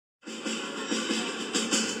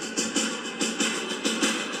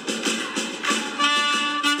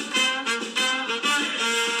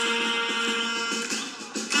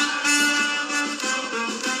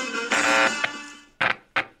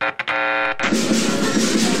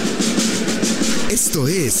Esto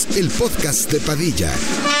es el podcast de Padilla,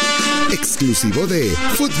 exclusivo de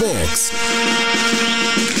Footbox.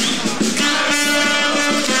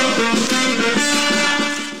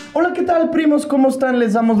 Hola, ¿qué tal, primos? ¿Cómo están?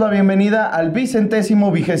 Les damos la bienvenida al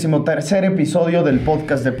 23º episodio del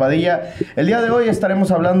podcast de Padilla. El día de hoy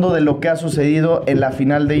estaremos hablando de lo que ha sucedido en la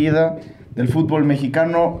final de ida del fútbol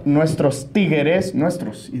mexicano. Nuestros tigres,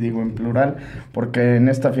 y digo en plural, porque en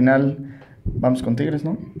esta final vamos con Tigres,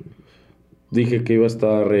 ¿no? Dije que iba a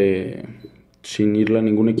estar sin irle a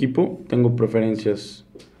ningún equipo. Tengo preferencias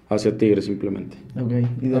hacia Tigres simplemente. Ok,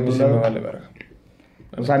 ¿y de A mí tu sí lado? me vale verga.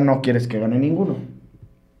 O sea, no quieres que gane ninguno.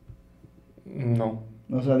 No.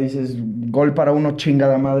 O sea, dices, gol para uno,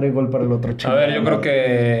 chingada madre, gol para el otro, A chingada ver, yo madre. creo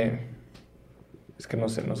que... Es que no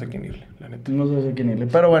sé quién irle, la neta. No sé quién irle.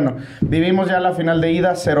 Pero bueno, vivimos ya la final de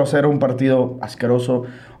ida, 0-0, un partido asqueroso,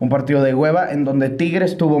 un partido de hueva, en donde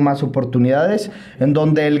Tigres tuvo más oportunidades, en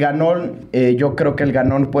donde el ganón, yo creo que el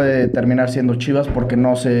ganón puede terminar siendo Chivas, porque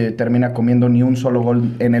no se termina comiendo ni un solo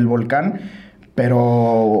gol en el Volcán. Pero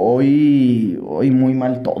hoy muy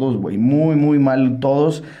mal todos, güey. Muy mal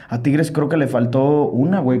todos. A Tigres creo que le faltó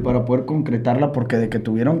una, güey, para poder concretarla, porque de que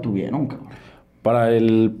tuvieron, cabrón. Para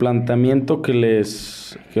el planteamiento que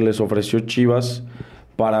les ofreció Chivas,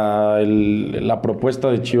 para la propuesta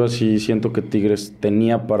de Chivas, sí siento que Tigres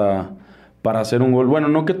tenía para hacer un gol. Bueno,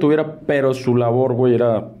 no que tuviera, pero su labor, güey,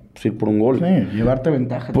 era ir por un gol. Sí, llevarte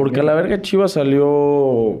ventaja. Porque también. a la verga Chivas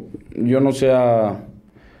salió, yo no sé, a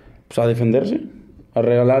defenderse, a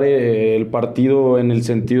regalar el partido en el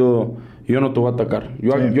sentido, yo no te voy a atacar.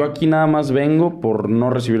 Yo aquí nada más vengo por no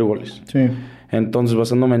recibir goles. Sí. Entonces,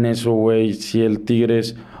 basándome en eso, güey, si el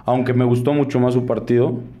Tigres, aunque me gustó mucho más su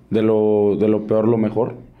partido, de lo peor lo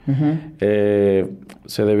mejor,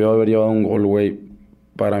 se debió haber llevado un gol, güey.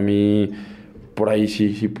 Para mí, por ahí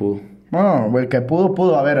sí pudo. Bueno, güey, que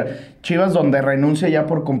pudo. A ver, Chivas donde renuncia ya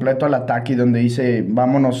por completo al ataque y donde dice,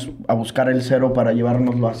 vámonos a buscar el cero para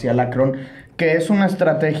llevárnoslo hacia el Akron, que es una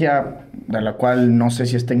estrategia de la cual no sé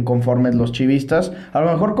si estén conformes los chivistas. A lo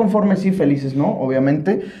mejor conformes sí, felices no,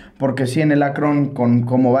 obviamente, porque sí en el Akron, con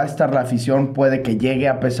cómo va a estar la afición, puede que llegue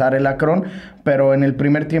a pesar el Akron, pero en el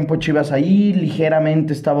primer tiempo Chivas ahí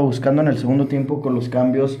ligeramente estaba buscando. En el segundo tiempo con los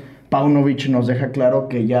cambios, Paunovic nos deja claro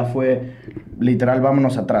que ya fue literal,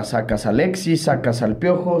 vámonos atrás. Sacas a Alexis, sacas al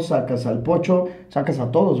Piojo, sacas al Pocho, sacas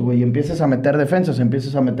a todos, güey. Y empiezas a meter defensas,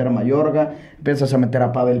 empiezas a meter a Mayorga, empiezas a meter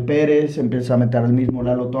a Pavel Pérez, empiezas a meter al mismo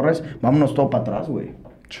Lalo Torres. Vámonos todo para atrás, güey.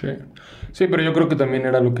 Sí, pero yo creo que también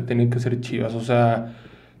era lo que tenía que hacer Chivas. O sea,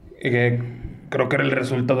 creo que era el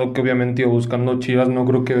resultado que obviamente iba buscando Chivas. No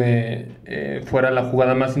creo que fuera la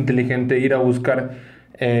jugada más inteligente ir a buscar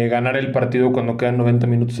ganar el partido cuando quedan 90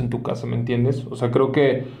 minutos en tu casa, ¿me entiendes? O sea, creo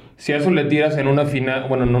que si a eso le tiras en una final,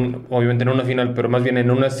 bueno, no, obviamente no en una final, pero más bien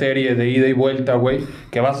en una serie de ida y vuelta, güey,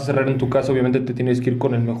 que vas a cerrar en tu casa, obviamente te tienes que ir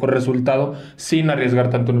con el mejor resultado sin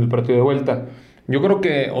arriesgar tanto en el partido de vuelta. Yo creo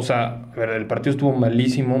que, o sea, a ver, el partido estuvo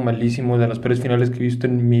malísimo, de las peores finales que he visto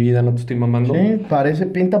en mi vida, no te estoy mamando. Sí,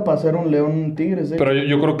 pinta para ser un León Tigres, Pero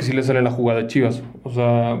yo creo que sí le sale la jugada a Chivas. O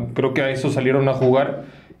sea, creo que a eso salieron a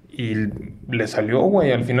jugar y le salió,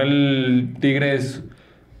 güey. Al final, Tigres,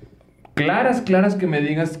 claras que me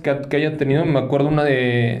digas que haya tenido. Me acuerdo una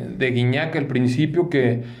de Guiñac al principio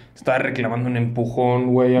que estaba reclamando un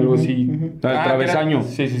empujón, güey, algo así. Travesaño.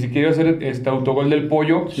 Sí, quería hacer autogol del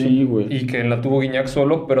Pollo. Sí, güey. Y que la tuvo Guiñac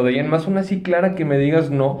solo, pero de ahí en más una así clara que me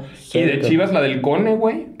digas no. Cerca. Y de Chivas la del Cone,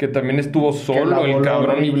 güey, que también estuvo solo el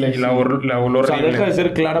cabrón horrible, y la voló O sea, horrible. deja de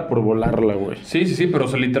ser clara por volarla, güey. Sí, pero o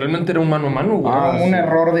sea, literalmente era un mano a mano, güey. Un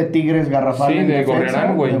error de Tigres garrafal Sí, en de defensa,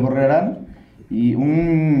 Gorriarán, güey. de Gorriarán. Y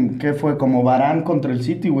 ¿qué fue? Como Varane contra el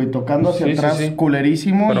City, güey, tocando hacia atrás,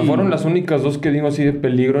 culerísimo. Pero fueron las únicas dos que digo así de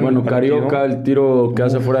peligro en Bueno, el partido. Carioca, el tiro que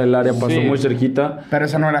hace fuera del área pasó Sí. muy cerquita. Pero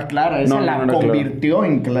esa no era clara, esa No la era convirtió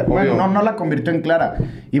en clara. Bueno, Obvio. no la convirtió en clara.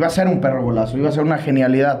 Iba a ser un perro golazo, iba a ser una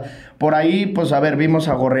genialidad. Por ahí, pues a ver, vimos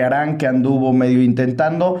a Gorriarán que anduvo medio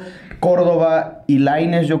intentando. Córdoba y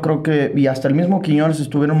Lainez, yo creo que, y hasta el mismo Quiñones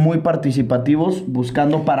estuvieron muy participativos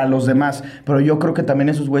buscando para los demás. Pero yo creo que también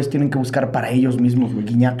esos güeyes tienen que buscar para ellos mismos, güey.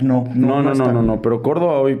 Guiñac no. No, pero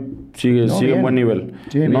Córdoba hoy sigue No, en bien. buen nivel.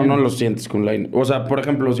 Sí, no bien. lo sientes con Line. O sea, por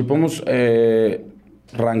ejemplo, si podemos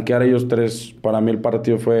rankear ellos tres, para mí el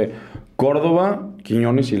partido fue Córdoba,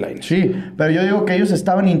 Quiñones y Lainez. Sí, pero yo digo que ellos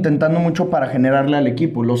estaban intentando mucho para generarle al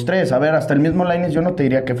equipo. Los tres, a ver, hasta el mismo Lainez, yo no te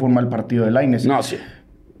diría que fue un mal partido de Lainez. No, sí.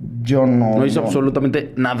 Yo no. No hizo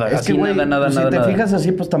absolutamente nada. Es así que, güey, nada. si te fijas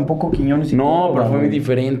así, pues tampoco Quiñones y No, Córdoba, pero fue muy güey.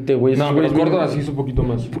 diferente, güey. No, Esos pero güeyes Córdoba bien- sí hizo un poquito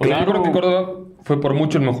más. O sea, Claro. yo creo que Córdoba fue por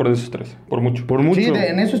mucho el mejor de esos tres. Por mucho. Por mucho. Sí,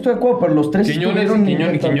 en eso estoy de acuerdo, pero los tres estuvieron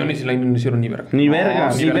intentando. Quiñones y Lainez no hicieron ni verga. Ni verga, No,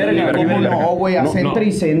 ni sí, verga. ¿Cómo ni verga. no, güey? A No, centre no.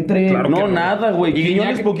 y centre. Claro que No, nada, güey. Y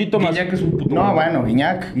Quiñones poquito más. Guiñac es un puto. No, güey. bueno,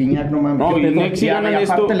 Guiñac no mames. No, ¿qué pedo? Guiñac sí Y ganan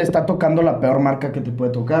aparte esto. le está tocando la peor marca que te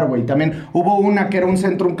puede tocar, güey. También hubo una que era un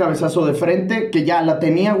centro, un cabezazo de frente, que ya la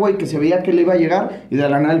tenía, güey, que se veía que le iba a llegar, y de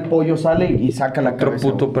la nada el pollo sale y saca la Otro cabeza.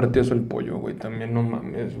 puto güey. partidazo el pollo, güey. También no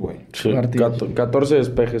mames, güey. Sí, Partidazo. 14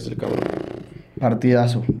 despejes el cabrón.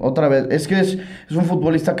 Partidazo. Otra vez. Es que es un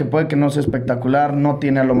futbolista que puede que no sea espectacular, no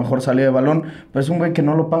tiene a lo mejor salida de balón, pero es un güey que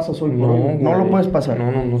no lo pasas hoy por hoy. No lo puedes pasar.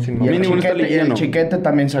 No, sin Y el Mínimo está Chiquete, lleno. el Chiquete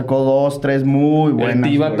también sacó 2, 3 muy buenas. El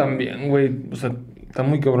Tiva güey. también, güey. O sea, está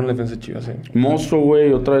muy cabrón la defensa de Chivas, Mozo,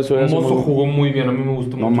 güey, otra vez hoy Mozo jugó muy bien, a mí me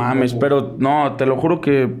gustó No mucho. mames, pero no, te lo juro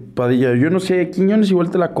que Padilla, yo no sé, Quiñones igual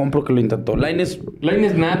te la compro que lo intentó. Lainez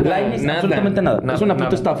nada. absolutamente nada. Es una puta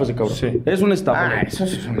nada. estafa ese cabrón. Sí. Es una estafa. Ah, güey. eso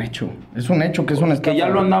sí es un hecho. Es un hecho que es una estafa. Que ya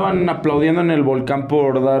lo andaban aplaudiendo en el volcán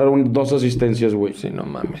por dar 2 asistencias, güey. Sí, no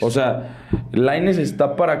mames. O sea, Lainez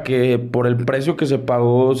está para que por el precio que se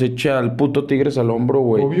pagó se eche al puto Tigres al hombro,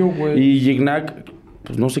 güey. Obvio, güey. Y Gignac,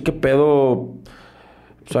 pues no sé qué pedo.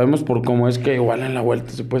 Sabemos por cómo es que igual en la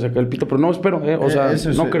vuelta se puede sacar el pito, pero no espero, o sea,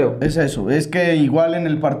 no creo. Es eso. Es que igual en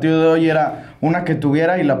el partido de hoy era una que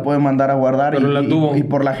tuviera y la puede mandar a guardar. Pero la tuvo. Y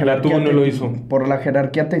por la La jerarquía. tuvo, no lo hizo. Por la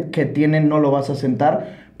jerarquía que tiene, no lo vas a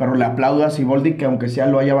sentar. Pero le aplaudo a Siboldi que aunque sea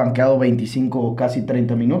lo haya banqueado 25 o casi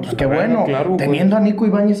 30 minutos. Qué bueno. Claro, teniendo a Nico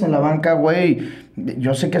Ibáñez en la banca, güey.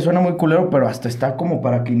 Yo sé que suena muy culero, pero hasta está como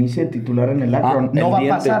para que inicie de titular en el Akron. el No va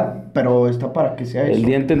diente. a pasar, pero está para que sea eso. El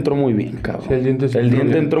diente entró muy bien, cabrón. Sí, el diente sí el entró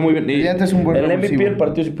diente bien. entró muy bien. Y El diente es un buen El MVP revulsivo. del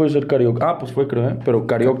partido sí puede ser Carioca. Ah, pues fue, creo, ¿eh? Pero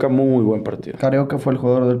Carioca, muy buen partido. Carioca fue el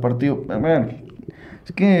jugador del partido. A ver,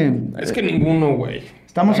 es que... Es que ninguno, güey.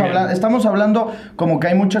 Estamos hablando como que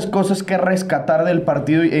hay muchas cosas que rescatar del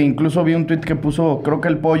partido e incluso vi un tuit que puso, creo que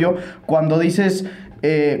el Pollo, cuando dices,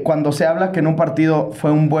 cuando se habla que en un partido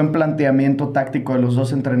fue un buen planteamiento táctico de los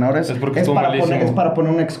dos entrenadores, Es porque estuvo malísimo. es para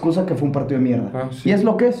poner una excusa que fue un partido de mierda. Ah, sí. Y es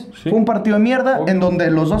lo que es. Sí. Fue un partido de mierda Obvio. en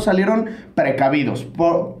donde los dos salieron precavidos.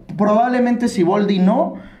 Probablemente Siboldi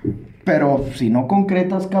no, pero si no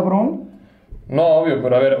concretas, cabrón, No, obvio,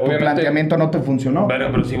 pero a ver, tu obviamente. planteamiento no te funcionó.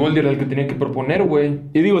 Pero si Boldi era el que tenía que proponer, güey.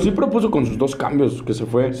 Y digo, sí propuso con sus 2 cambios que se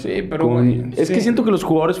fue. Sí, pero, con- güey, Es sí. que siento que los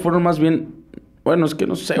jugadores fueron más bien... Bueno, es que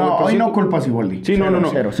no sé, güey. No, pero hoy siento- no culpa a Siboldi. Sí, no.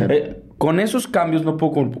 Cero. Con esos cambios no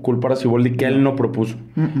puedo culpar a Siboldi que él no propuso.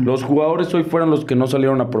 Los jugadores hoy fueron los que no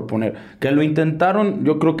salieron a proponer. Que lo intentaron,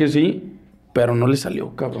 yo creo que sí, pero no le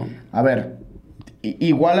salió, cabrón. A ver,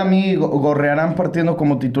 igual a mí Gorrearán partiendo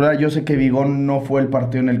como titular. Yo sé que Vigón no fue el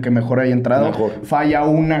partido en el que mejor haya entrado. Mejor. Falla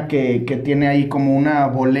una que tiene ahí como una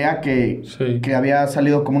volea que había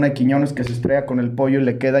salido como una de Quiñones que se estrella con el Pollo y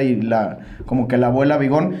le queda y como que la vuela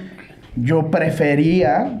Vigón. Yo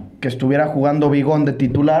prefería que estuviera jugando Vigón de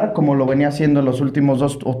titular, como lo venía haciendo en los últimos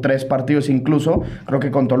 2 o 3 partidos incluso. Creo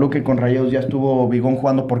que con Toluca y con Rayados ya estuvo Vigón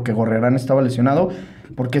jugando porque Gorrearán estaba lesionado.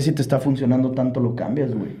 ¿Por qué si te está funcionando tanto lo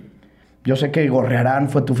cambias, güey? Yo sé que Gorrearán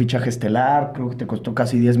fue tu fichaje estelar, creo que te costó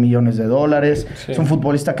casi $10 millones. Sí. Es un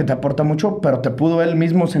futbolista que te aporta mucho, pero te pudo él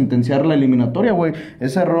mismo sentenciar la eliminatoria, güey.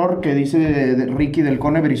 Ese error que dice Ricky del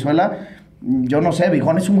Cone Brizuela, yo no sé,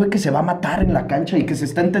 Vigón es un güey que se va a matar en la cancha y que se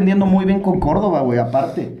está entendiendo muy bien con Córdoba, güey,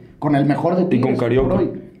 aparte. Con el mejor de Tigres. con Carioca. por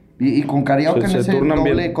hoy. Y con Carioca Se en ese turnan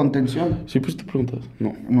doble bien. contención. Sí, pues te preguntas.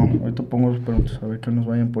 No. No, ahorita pongo las preguntas, a ver qué nos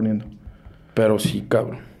vayan poniendo. Pero sí,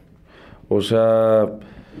 cabrón. O sea,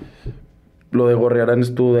 lo de Gorrearán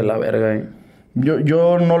estuvo de la verga, ¿eh?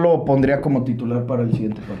 Yo no lo pondría como titular para el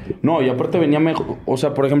siguiente partido. No, y aparte venía mejor. O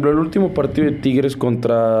sea, por ejemplo, el último partido de Tigres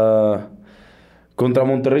contra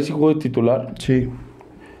Monterrey sí jugó de titular. Sí.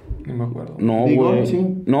 No me acuerdo. No, Vigón, güey.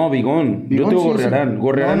 sí. No, Vigón. Yo digo sí, Gorrearán. sí.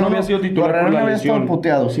 Gorrearán no había sido titular Gorrearán por la había lesión. estado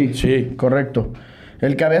puteado, sí. Sí. Correcto.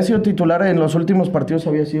 El que había sido titular en los últimos partidos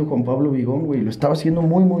había sido Juan Pablo Vigón, güey. Lo estaba haciendo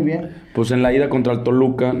muy, muy bien. Pues en la ida contra el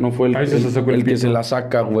Toluca no fue Ahí se sacó el el que pito. se la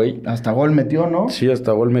saca, güey. Hasta gol metió, ¿no? Sí,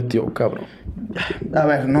 hasta gol metió, cabrón. A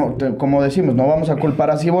ver, no, como decimos, no vamos a culpar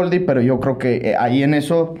a Siboldi, pero yo creo que ahí en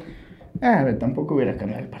eso... a ver, tampoco hubiera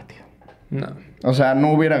cambiado el partido. No. O sea,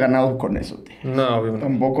 no hubiera ganado con eso, tío. No, obviamente.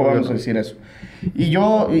 Tampoco vamos a decir eso. Y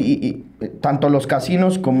yo, tanto los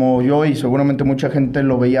casinos como yo, y seguramente mucha gente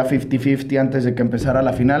lo veía 50-50 antes de que empezara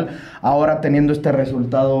la final. Ahora teniendo este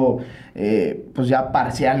resultado, pues ya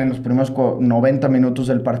parcial en los primeros 90 minutos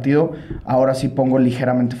del partido, ahora sí pongo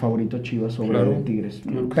ligeramente favorito a Chivas sobre Claro. Tigres.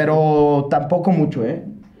 Claro que Pero tampoco mucho, ¿eh?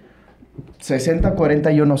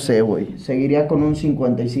 60-40 yo no sé, güey. Seguiría con un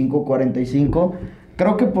 55-45.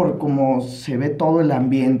 Creo que por cómo se ve todo el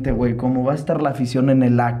ambiente, güey, cómo va a estar la afición en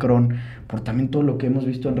el Akron, por también todo lo que hemos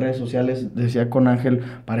visto en redes sociales, decía con Ángel,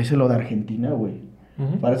 parece lo de Argentina, güey.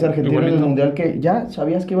 Parece Argentina en el Mundial que ya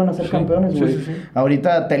sabías que iban a ser campeones, güey. Sí.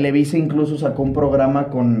 Ahorita Televisa incluso sacó un programa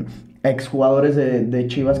con exjugadores de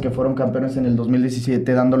Chivas que fueron campeones en el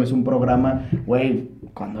 2017, dándoles un programa. Güey,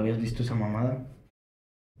 ¿cuándo habías visto esa mamada?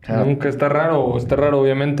 O sea, nunca. Está raro,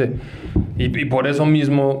 obviamente. Y por eso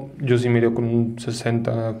mismo yo sí me iría con un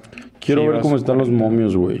 60. Quiero ver cómo están los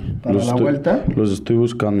momios, güey. ¿Para la vuelta? Los estoy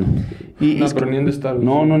buscando. No, pero ni dónde están.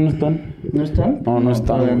 No están. ¿No están? No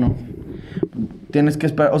están. No. Tienes que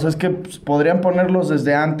esperar, o sea, es que pues, podrían ponerlos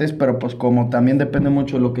desde antes, pero pues como también depende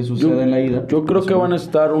mucho de lo que suceda en la ida. Yo creo que van a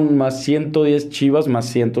estar un más 110 Chivas, más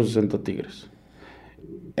 160 Tigres.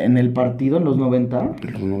 ¿En el partido, en los 90?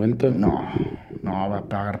 ¿En los 90? No, va a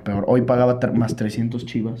pagar peor. Hoy pagaba más 300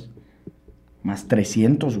 Chivas. Más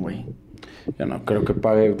 300, güey. Ya no creo que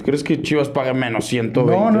pague. ¿Crees que Chivas pague menos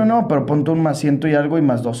 120? No, pero ponte un más 100 y algo y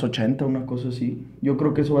más 280, una cosa así. Yo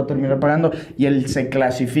creo que eso va a terminar pagando. Y él se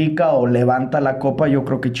clasifica o levanta la copa, yo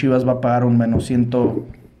creo que Chivas va a pagar un menos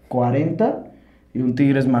 140 y un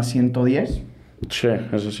Tigres más 110. Sí,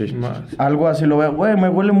 eso sí. Más. Algo así lo veo. Güey, me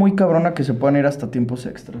huele muy cabrona que se puedan ir hasta tiempos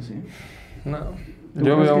extras, ¿sí? No.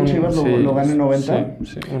 Yo veo que Chivas lo gane 90.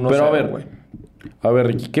 Sí. Pero a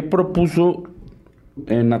ver, ¿qué propuso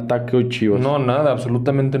en ataque hoy Chivas? No, nada,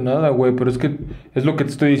 absolutamente nada, güey. Pero es que es lo que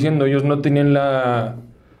te estoy diciendo. Ellos no tenían la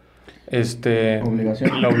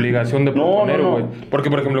obligación de proponer, güey. Porque,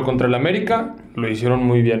 por ejemplo, contra el América lo hicieron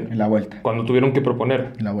muy bien. En la vuelta. Cuando tuvieron que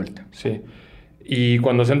proponer. En la vuelta. Sí. Y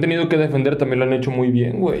cuando se han tenido que defender también lo han hecho muy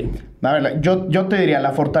bien, güey. A ver, yo te diría,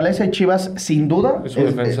 la fortaleza de Chivas, sin duda,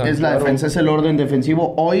 es la defensa, es el orden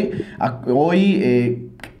defensivo. Hoy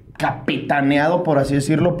capitaneado, por así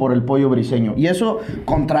decirlo, por el Pollo Briseño. Y eso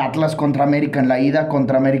contra Atlas, contra América en la ida,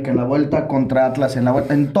 contra América en la vuelta, contra Atlas en la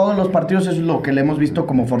vuelta. En todos los partidos eso es lo que le hemos visto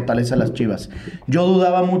como fortaleza a las Chivas. Yo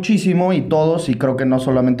dudaba muchísimo, y todos, y creo que no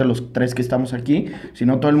solamente los 3 que estamos aquí,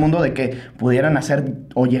 sino todo el mundo, de que pudieran hacer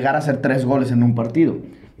o llegar a hacer 3 goles en un partido.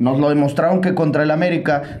 Nos lo demostraron que contra el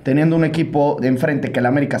América, teniendo un equipo de enfrente que el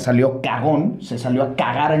América salió cagón, se salió a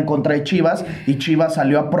cagar en contra de Chivas, y Chivas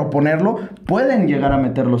salió a proponerlo, pueden llegar a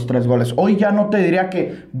meter los 3 goles. Hoy ya no te diría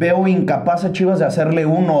que veo incapaz a Chivas de hacerle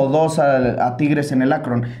 1 o 2 a Tigres en el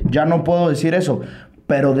Akron. Ya no puedo decir eso.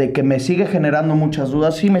 Pero de que me sigue generando muchas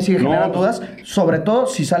dudas, sí me sigue generando dudas, sobre todo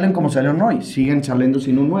si salen como salieron hoy, siguen saliendo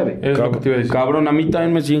sin un 9. Es lo que te iba a decir. Cabrón, a mí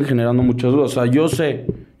también me siguen generando muchas dudas. O sea, yo sé,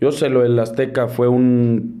 lo del Azteca fue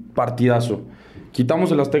un partidazo.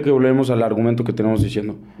 Quitamos el Azteca y volvemos al argumento que tenemos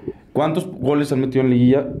diciendo. ¿Cuántos goles han metido en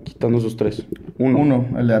liguilla quitando esos 3? Uno,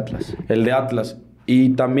 el de Atlas. El de Atlas. Y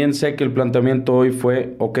también sé que el planteamiento hoy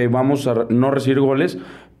fue, ok, vamos a no recibir goles,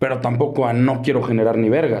 pero tampoco a no quiero generar ni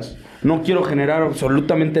vergas. No quiero generar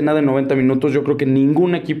absolutamente nada en 90 minutos. Yo creo que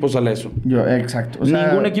ningún equipo sale a eso. Exacto. O sea,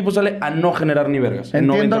 ningún equipo sale a no generar ni vergas.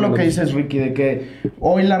 Entiendo lo que dices, Ricky, de que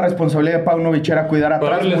hoy la responsabilidad de Paunovic era cuidar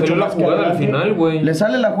atrás. Pero le salió la jugada al final, güey. Le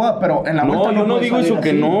sale la jugada, pero en la vuelta yo no digo eso así.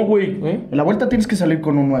 Que no, güey. En la vuelta tienes que salir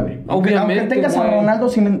con un 9. Aunque tengas wey. A Ronaldo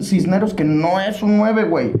Cisneros, que no es un 9,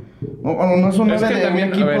 güey. No es un 9 de también,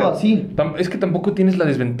 un equipo así. Es que tampoco tienes la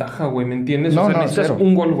desventaja, güey, ¿me entiendes? O sea, necesitas cero.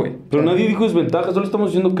 un gol, güey. Pero nadie dijo desventaja, solo estamos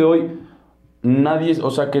diciendo que hoy nadie, o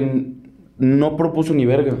sea, que no propuso ni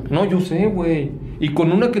verga. No, yo sé, güey. Y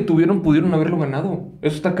con una que tuvieron, pudieron haberlo ganado.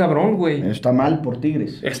 Eso está cabrón, güey. Está mal por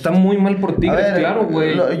Tigres. Está muy mal por Tigres, ver, claro,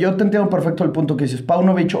 güey. Yo te entiendo perfecto el punto que dices.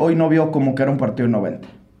 Paunovic hoy no vio como que era un partido de 90.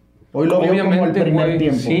 Hoy lo vio como el primer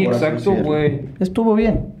tiempo. Sí, exacto, güey. Estuvo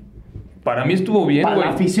bien. Para mí estuvo bien, güey. Para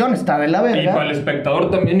la afición está de la verga. Y para el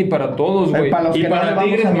espectador también, y para todos, güey. Y para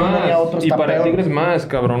Tigres más. Y para Tigres más,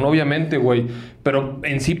 cabrón, obviamente, güey. Pero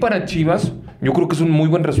en sí para Chivas, yo creo que es un muy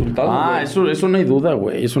buen resultado, güey. Eso no hay duda,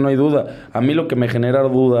 güey. Eso no hay duda. A mí lo que me genera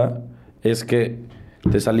duda es que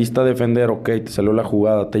te saliste a defender, ok, te salió la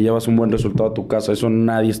jugada, te llevas un buen resultado a tu casa. Eso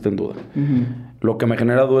nadie está en duda. Lo que me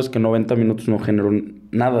genera duda es que 90 minutos no generó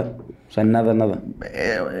nada. O sea, nada.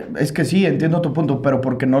 Es que sí, entiendo tu punto, pero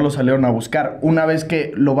porque no lo salieron a buscar. Una vez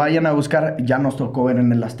que lo vayan a buscar, ya nos tocó ver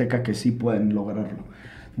en el Azteca que sí pueden lograrlo.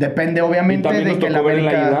 Depende, obviamente, de que la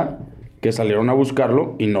América... que salieron a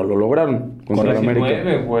buscarlo y no lo lograron. Contra el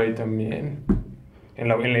América. Güey, también. En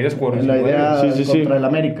la idea es jugar. En la idea contra el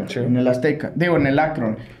América, sí. En el Azteca. Digo, en el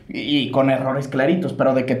Akron. Y con errores claritos,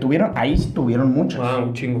 pero de que tuvieron... Ahí sí tuvieron muchas.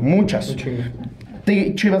 Un chingo. Muchas. Un chingo.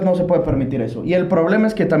 Chivas no se puede permitir eso. Y el problema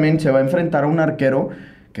es que también se va a enfrentar a un arquero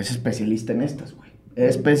que es especialista en estas, güey.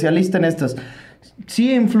 Especialista en estas.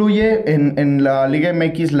 Sí influye en la Liga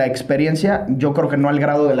MX la experiencia, yo creo que no al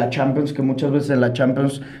grado de la Champions, que muchas veces en la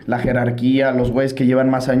Champions la jerarquía, los güeyes que llevan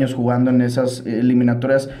más años jugando en esas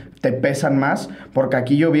eliminatorias te pesan más, porque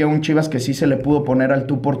aquí yo vi a un Chivas que sí se le pudo poner al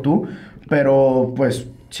tú por tú, pero pues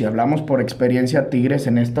si hablamos por experiencia, Tigres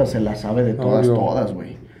en esta se la sabe de todas,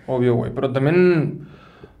 güey. Obvio, güey, pero también...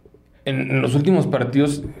 En los últimos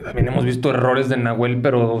partidos también hemos visto errores de Nahuel,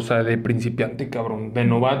 pero, o sea, de principiante, cabrón. De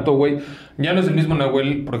novato, güey. Ya no es el mismo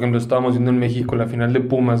Nahuel. Por ejemplo, estábamos viendo en México la final de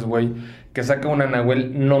Pumas, güey. Que saca una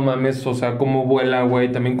Nahuel, no mames, o sea, cómo vuela,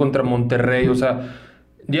 güey. También contra Monterrey, o sea,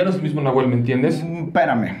 ya no es el mismo Nahuel, ¿me entiendes?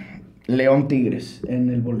 Espérame. León Tigres en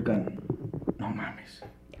el Volcán. No mames.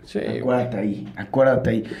 Sí, acuérdate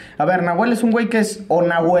ahí. A ver, Nahuel es un güey que es o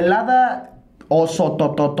nahuelada... O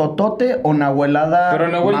sototototote o nahuelada. Pero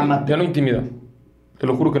Nahuel ya no intimida. Te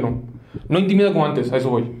lo juro que no. No intimida como antes, a eso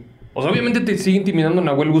voy. O sea, obviamente te sigue intimidando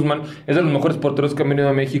Nahuel Guzmán. Es de los mejores porteros que han venido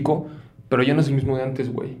a México. Pero ya no es el mismo de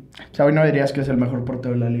antes, güey. O sea, hoy no dirías que es el mejor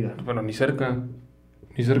portero de la liga. Bueno, ni cerca.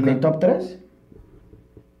 Ni cerca. ¿Ni top 3?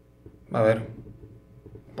 A ver.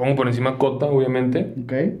 Pongo por encima a Cota, obviamente.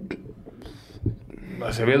 Ok.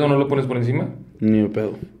 ¿Acevedo no lo pones por encima? Ni de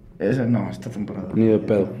pedo. Ese no, esta temporada. Ni de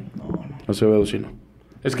pedo. No. Acevedo sí no.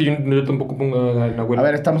 Es que yo tampoco pongo a Nahuel. A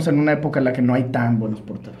ver, estamos en una época en la que no hay tan buenos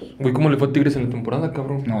porteros. Güey, ¿cómo le fue a Tigres en la temporada,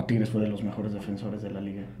 cabrón? No, Tigres fue de los mejores defensores de la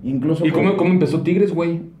liga. Incluso ¿Y cómo empezó Tigres,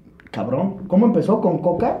 güey? Cabrón. ¿Cómo empezó? ¿Con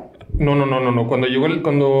Coca? No.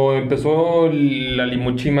 Cuando empezó la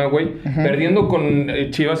Limuchima, güey. Perdiendo con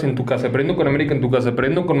Chivas en tu casa, perdiendo con América en tu casa,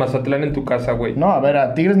 perdiendo con Mazatlán en tu casa, güey. No, a ver,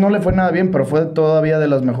 a Tigres no le fue nada bien, pero fue todavía de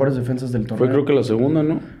las mejores defensas del torneo. Fue creo que la segunda,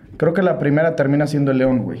 ¿no? Creo que la primera termina siendo el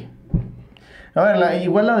León, güey. A ver,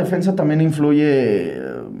 igual la defensa también influye,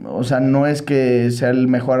 o sea, no es que sea el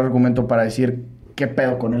mejor argumento para decir qué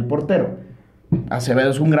pedo con el portero. Acevedo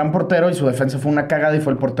es un gran portero y su defensa fue una cagada y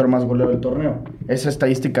fue el portero más goleado del torneo. Esa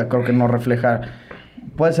estadística creo que no refleja...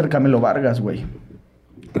 Puede ser Camilo Vargas, güey.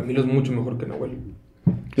 Camilo es mucho mejor que Nahuel.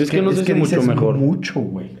 Es que no sé si mucho mejor. Mucho,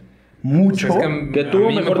 güey. Mucho. O sea, es que tuvo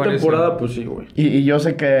mejor temporada, pues sí, güey. Y yo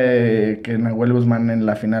sé que Nahuel Guzmán en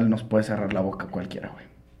la final nos puede cerrar la boca a cualquiera, güey.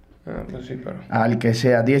 Ah, pues sí, pero... Al que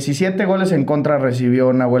sea. 17 goles en contra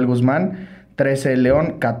recibió Nahuel Guzmán. 13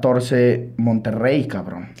 León, 14 Monterrey,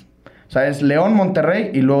 cabrón. O sea, es León,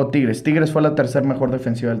 Monterrey y luego Tigres. Tigres fue la tercer mejor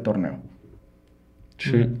defensiva del torneo.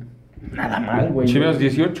 Sí. Nada mal, güey. Chivas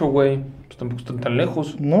 18, güey. Pues tampoco están tan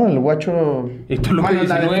lejos. No, el guacho... Y tú lo que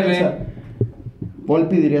 19.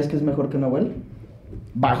 ¿Volpi dirías que es mejor que Nahuel?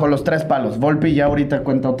 Bajo los 3 palos. Volpi ya ahorita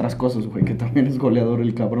cuenta otras cosas, güey. Que también es goleador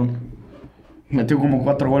el cabrón. Metió como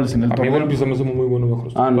 4 goles en el torneo. A mí Volpi se me hace muy bueno bajo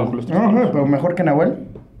los 3 No, palos. pero mejor que Nahuel.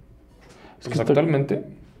 Pues actualmente...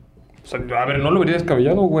 O sea, a ver, no lo vería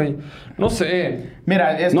descabellado, güey. No sé.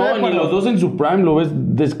 Mira, No, ni los dos en su prime lo ves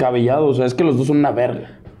descabellado. O sea, es que los dos son una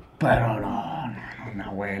verga. Pero no,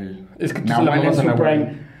 Nahuel. Es que tú se la mamas a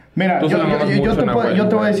Nahuel. Mira, Tú se la mamas mucho a Nahuel, yo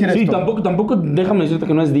te voy a decir Sí, esto. tampoco déjame decirte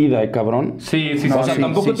que no es Dida, cabrón. Sí, No, O sea, sí,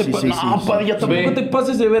 tampoco sí, te sí, No, sí. Padilla, tampoco Ve. te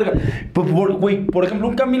pases de verga. Güey, por ejemplo,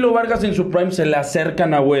 un Camilo Vargas en su prime se le acerca a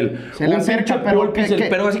Nahuel. Se le Un acerca, pinche pero... Volpi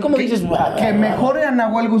pero así como dices... Que mejore a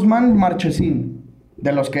Nahuel Guzmán Marchesín.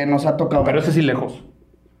 De los que nos ha tocado. Pero ese sí lejos.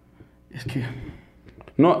 Es que...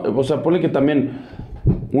 No, o sea, ponle que también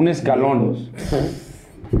un escalón.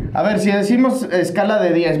 A ver, si decimos escala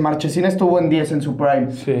de 10, Marchesín estuvo en 10 en su prime.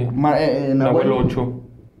 Sí. Nahuel 8.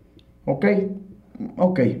 Ok.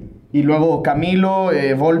 Y luego Camilo,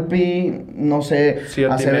 Volpi, no sé, Sí,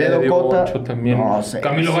 Acevedo, Cota. 8 también. No sé.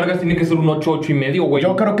 Camilo Vargas tiene que ser un 8, 8 y medio, güey.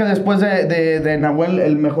 Yo creo que después de Nahuel,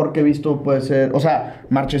 el mejor que he visto puede ser... O sea,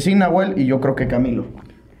 Marchesín, Nahuel y yo creo que Camilo.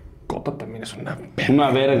 Cota también es una...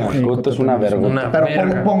 Una verga. Sí, Cota es una verga. una- Pero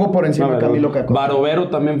verga. pongo por encima a Camilo que a Cota. Barovero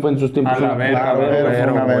también fue en sus tiempos. A la una verga, Barovero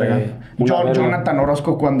fue una verga. güey. Una verga. Jonathan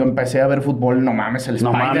Orozco, cuando empecé a ver fútbol, no mames, el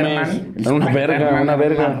No Spider-Man. mames, el era una Spider-Man verga, una era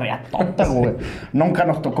verga. Una reatota, güey. Nunca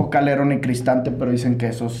nos tocó Calero ni Cristante, pero dicen que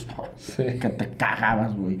esos... Sí. Que te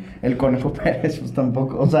cagabas, güey. El Conejo Pérez, pues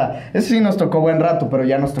tampoco... O sea, ese sí nos tocó buen rato, pero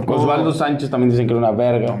ya nos tocó... Osvaldo Sánchez también dicen que era una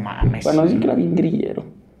verga. No mames. Bueno, dicen que era bien grillero.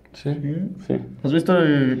 Sí. Sí. ¿Has visto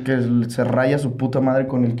que se raya su puta madre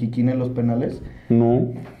con el Kikín en los penales? No.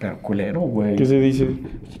 Pero culero, güey. ¿Qué se dice?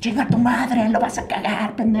 Chinga tu madre, lo vas a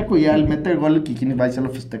cagar, pendejo. Y ya él mete el gol el Kikín y va y se lo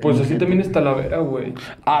festeja. Pues así también es Talavera, güey.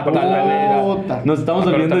 Ah, Puta. Talavera. Nos estamos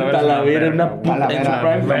Pero olvidando de Talavera es una Talavera. verga. Una puta en su Talavera,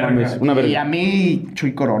 prime. No verga. mames. Una Y verga. a mí,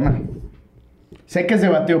 Chuy Corona. Sé que es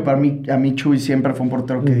debatido, para mí, a mí Chuy siempre fue un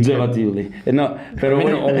portero que dije... Debatible. No, pero A mí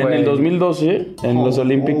bueno, no, en güey. el 2012, en los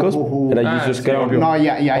Olímpicos, era Jesus sí, Crown. obvio. No, y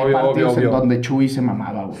hay Obvio, partidos obvio. en donde Chuy se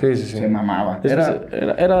mamaba, güey. Sí. Se mamaba. Es que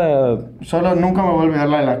era Solo nunca me voy a olvidar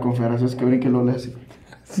la de la conferencia, es que brinque lo le hace.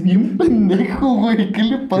 Es bien pendejo, güey. ¿Qué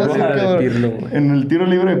le pasa, La de cabrón? Pirlo, güey. En el tiro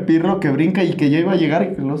libre de Pirlo que brinca y que ya iba a llegar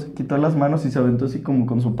y que luego se quitó las manos y se aventó así como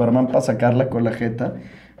con Superman para sacarla con la jeta.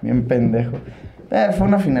 Bien pendejo. Fue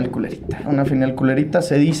una final culerita,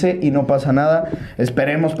 se dice y no pasa nada.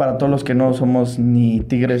 Esperemos para todos los que no somos ni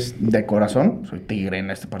tigres de corazón. Soy tigre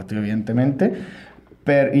en este partido, evidentemente.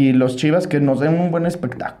 Y los Chivas que nos den un buen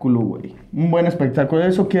espectáculo, güey. Un buen espectáculo,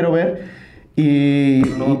 eso quiero ver.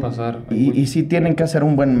 No va a pasar. Y sí tienen que hacer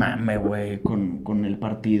un buen mame, güey, con el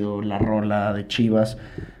partido, la rola de Chivas.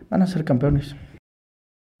 Van a ser campeones.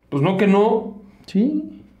 Pues no que no.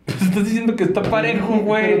 Sí. Pues estás diciendo que está parejo,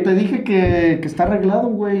 güey. Pero te dije que está arreglado,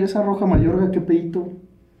 güey. Esa Roja Mayorga, qué pedito.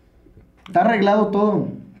 Está arreglado todo.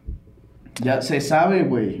 Ya se sabe,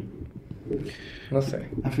 güey. No sé.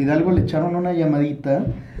 A Fidalgo le echaron una llamadita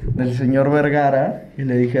del señor Vergara y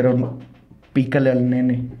le dijeron, pícale al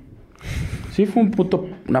nene. Sí, fue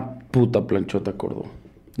una puta planchota, Córdoba.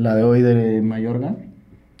 La de hoy de Mayorga.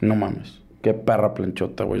 No mames. Qué perra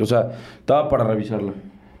planchota, güey. O sea, estaba para revisarla.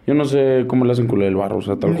 Yo no sé cómo le hacen con el barro. O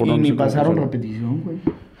sea, tal Y no ni sé cómo pasaron funciona. repetición, güey.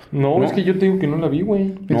 No, es que yo te digo que no la vi,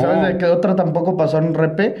 güey. ¿Y No. sabes de qué otra tampoco pasaron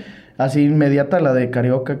repe? Así inmediata, la de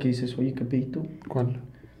Carioca, que dices, oye, qué pedito. ¿Cuál?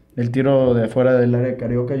 El tiro de afuera del área de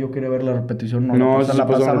Carioca, yo quería ver la repetición. No, No, la, esa sí la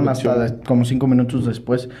pasó pasaron repetición. hasta como 5 minutos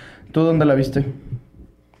después. ¿Tú dónde la viste?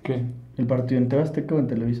 ¿Qué? ¿El partido en TV Azteca o en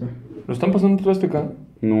Televisa? ¿Lo están pasando otra vez acá?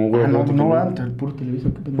 No, güey. No, fíjate no que va, ante el puro Televisa.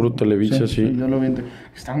 ¿Qué pendejo? Puro Televisa, sí. Yo lo vi.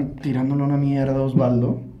 Están tirándole una mierda a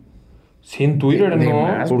Osvaldo. Sí, en Twitter, De ¿no?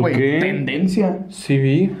 más, ¿Por güey, qué? Tendencia. Sí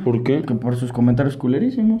vi. ¿Por qué? Que por sus comentarios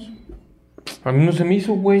culerísimos. A mí no se me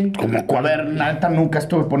hizo, güey. A ver, neta, nunca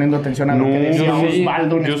estuve poniendo atención a lo No, que decía yo sí.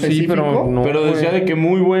 Osvaldo en Yo sí, específico. pero no. Pero decía güey. de que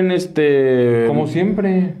muy buen Como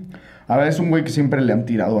siempre. A ver, es un güey que siempre le han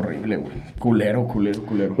tirado horrible, güey. Culero. Güey,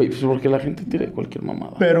 pues porque la gente tira de cualquier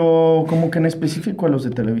mamada. Pero como que en específico a los de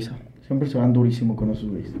Televisa. Siempre se van durísimo con esos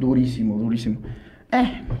güeyes. Durísimo.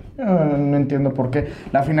 No entiendo por qué.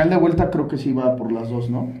 La final de vuelta creo que sí va por las dos,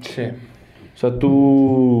 ¿no? Sí. O sea,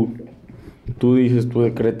 tú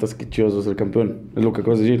decretas que Chivas va a ser campeón. Es lo que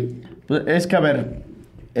acabas de decir. Pues es que, a ver,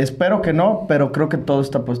 espero que no, pero creo que todo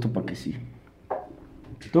está puesto para que sí.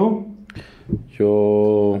 ¿Tú?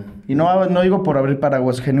 Yo... Y no digo por abrir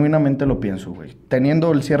paraguas, genuinamente lo pienso, güey.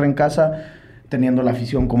 Teniendo el cierre en casa, teniendo la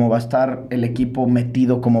afición como va a estar, el equipo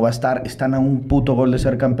metido como va a estar, están a un puto gol de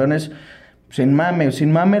ser campeones. Sin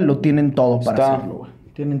mame, lo tienen todo para hacerlo, güey.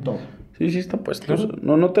 Tienen todo. Sí, está puesto. O sea,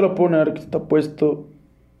 no te lo puedo negar que está puesto,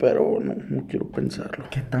 pero no quiero pensarlo.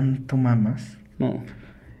 ¿Qué tanto mamas? No.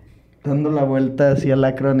 Dando la vuelta hacia el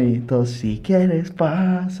Acron y todo, si quieres,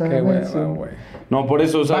 pasa. Qué hueva, güey. No, por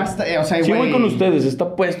eso, o sea... Basta, o sea, sí güey. voy con ustedes,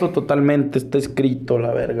 está puesto totalmente, está escrito,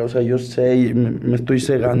 la verga. O sea, yo sé, y me estoy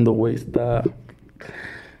cegando, güey, está...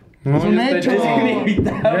 No, Es un ya está hecho. hecho. Es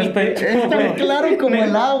inevitable. Ya está hecho, Es tan güey. claro como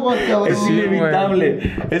el agua, cabrón. Es inevitable,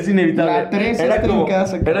 es inevitable. La 3 está en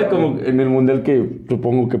casa, era cabrón. como en el mundial que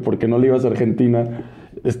supongo que porque no le ibas a Argentina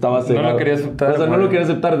estaba cegado. No lo quería aceptar, O sea, no güey. lo quería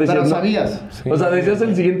aceptar. Decías, Pero no. sabías. Sí. O sea, decías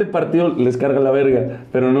el siguiente partido les carga la verga,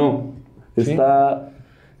 pero no. Sí. Está...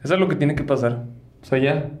 Eso es lo que tiene que pasar. O sea,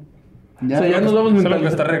 ya. o sea, ya nos vamos Eso es lo que mentalizando.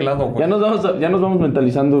 está arreglado, güey. Ya nos vamos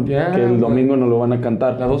mentalizando Ya, que el güey. domingo nos lo van a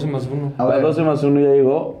cantar. La 12 más 1. A La ver. 12 más 1 ya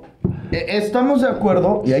llegó. Estamos de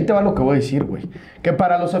acuerdo, y ahí te va lo que voy a decir, güey. Que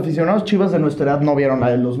para los aficionados Chivas de nuestra edad no vieron la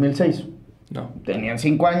del 2006. No. Tenían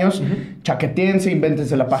 5 años, chaquetíense,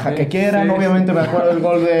 invéntense la paja Sí, que quieran. sí, Obviamente sí. me acuerdo del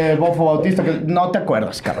gol de Bofo Bautista, que no te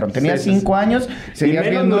acuerdas, cabrón. Tenías Sí, 5 años, Y seguías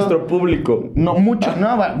menos viendo... nuestro público. No, muchos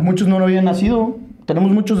no habían nacido.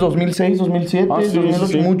 Tenemos muchos 2006, 2007, Ah, sí, 2008,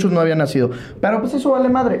 sí. muchos no habían nacido. Pero pues eso vale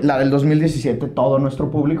madre. La del 2017, todo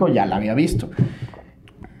nuestro público ya la había visto.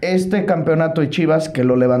 Este campeonato de Chivas, que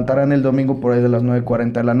lo levantarán el domingo por ahí de las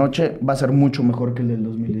 9:40 de la noche, va a ser mucho mejor que el del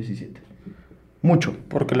 2017. Mucho.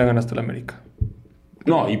 Porque le ganaste a la América.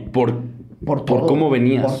 No, y por todo. cómo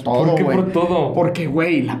venías. Por todo, ¿Por qué güey. por todo? Porque,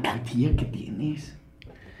 güey, la plantilla que tienes.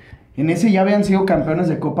 En ese ya habían sido campeones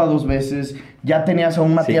de Copa 2 veces. Ya tenías a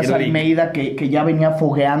un Matías Rick. Almeida que ya venía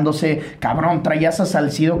fogueándose. Cabrón, traías a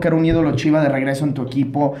Salcido, que era un ídolo Chiva de regreso en tu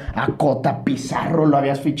equipo. A Cota, Pizarro, lo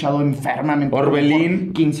habías fichado enfermamente. Orbelín.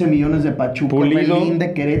 Por 15 millones de Pachuca. Pulido. Orbelín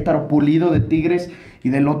de Querétaro, Pulido de Tigres.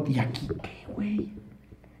 Y aquí, ¿qué, güey?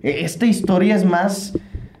 Esta historia es más...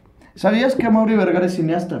 ¿Sabías que Mauri Vergara es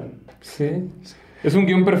cineasta? Sí. Es un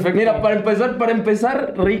guión perfecto. Mira, para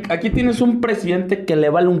empezar, Rick, aquí tienes un presidente que le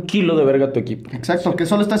vale un kilo de verga a tu equipo. Exacto, que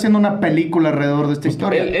solo está haciendo una película alrededor de esta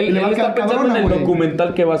historia. Él Le va a está quedar pensando cabrona, en el güey.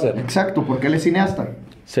 documental que va a hacer. Exacto, porque él es cineasta.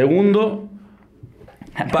 Segundo,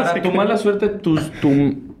 para tu mala suerte, tus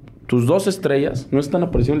 2 estrellas no están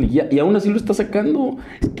apareciendo en liguilla y aún así lo está sacando.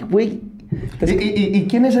 Es que, güey. ¿Y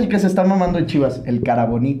quién es el que se está mamando de Chivas? El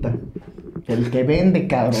Carabonita. El que vende,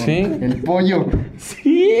 cabrón. Sí. El pollo.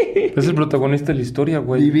 Sí. Es el protagonista de la historia,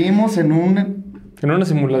 güey. Vivimos en un... En una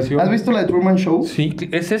simulación. ¿Has visto la de Truman Show? Sí,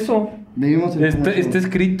 es eso. Vivimos en Truman Show. Está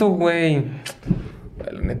escrito, güey.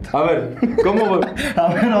 La neta. A ver, ¿cómo va?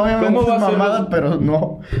 A ver, obviamente ¿Cómo va es a ser mamada, los- pero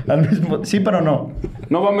no. Al mismo... Sí, pero no.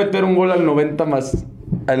 No va a meter un gol al 90 más...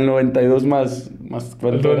 Al 92 más...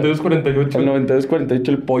 El 92-48. Al 92-48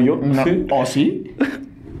 el pollo. No. Sí. ¿O sí?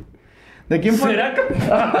 ¿De quién fue? ¿Será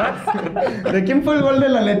que...? ¿De quién fue el gol de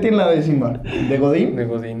la Leti en la 10ª? ¿De Godín? De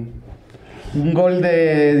Godín. Un gol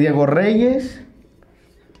de Diego Reyes.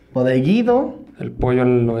 O de Guido. El pollo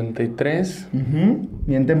al 93.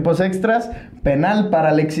 Y en tiempos extras, penal para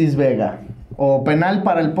Alexis Vega. O penal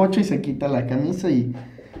para el Pocho y se quita la camisa y...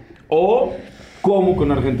 O como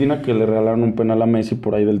con Argentina que le regalaron un penal a Messi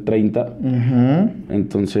por ahí del 30.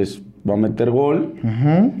 Entonces va a meter gol.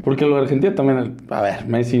 Porque lo de Argentina también... A ver,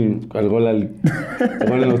 Messi, el gol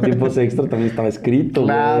en los tiempos extra también estaba escrito.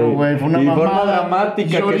 Claro, güey. Fue una y mamada. forma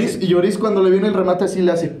dramática. Y Lloris cuando le viene el remate así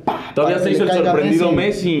le hace... ¡pah! Todavía para se que hizo le el caiga sorprendido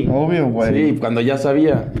Messi. Obvio, güey. Sí, cuando ya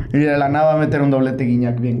sabía. Y de la nada va a meter un doblete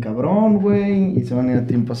Guiñac bien cabrón, güey. Y se van a ir a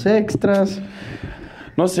tiempos extras.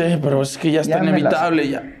 No sé, pero es que ya está Ya me inevitable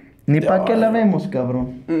ya. Ni para qué la vemos,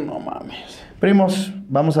 cabrón. No mames. Primos,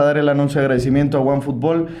 vamos a dar el anuncio de agradecimiento a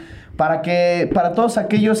OneFootball para todos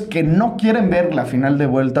aquellos que no quieren ver la final de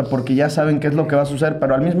vuelta porque ya saben qué es lo que va a suceder,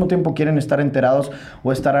 pero al mismo tiempo quieren estar enterados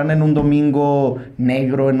o estarán en un domingo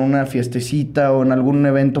negro, en una fiestecita o en algún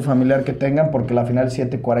evento familiar que tengan porque la final es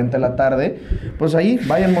 7:40 de la tarde, pues ahí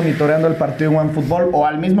vayan monitoreando el partido en OneFootball o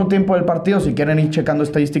al mismo tiempo del partido, si quieren ir checando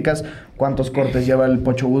estadísticas, cuántos cortes lleva el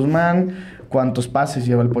Pocho Guzmán, cuántos pases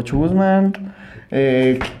lleva el Pocho Guzmán,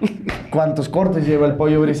 cuántos cortes lleva el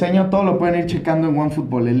Pollo Briseño, todo lo pueden ir checando en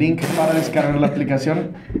OneFootball. El link para descargar la aplicación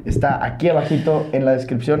está aquí abajito en la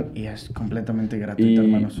descripción y es completamente gratuito,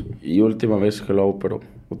 hermanos. Y última vez que lo hago, pero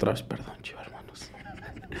otra vez, perdón, Chivas, hermanos.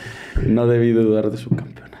 No debí de dudar de su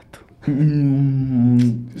campeonato.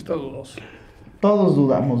 Está dudoso. Todos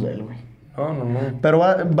dudamos de él, güey. No. Pero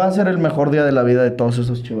va a ser el mejor día de la vida de todos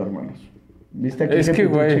esos Chivas, hermanos. ¿Viste aquí Es que,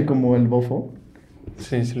 güey. como el bofo?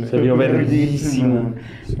 Sí, lo Se vio verguísima.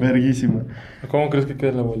 Verguísima. ¿Cómo crees que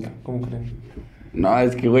queda la vuelta? ¿Cómo creen? No,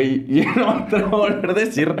 es que, güey, yo no me atrevo a volver a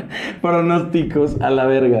decir pronósticos a la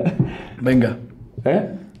verga. Venga,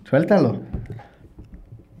 suéltalo.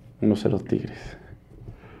 1-0 Tigres.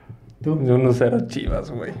 ¿Tú? 1-0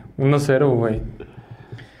 Chivas, güey. 1-0, güey.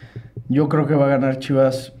 Yo creo que va a ganar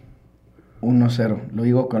Chivas 1-0. Lo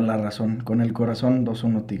digo con la razón. Con el corazón,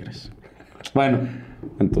 2-1 Tigres. Bueno,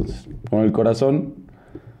 entonces, con el corazón,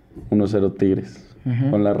 1-0 Tigres.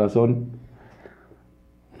 Con la razón,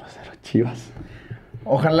 1-0 Chivas.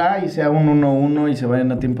 Ojalá y sea un 1-1 y se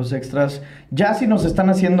vayan a tiempos extras. Ya si nos están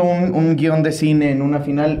haciendo un guión de cine en una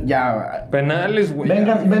final, ya... Penales, güey.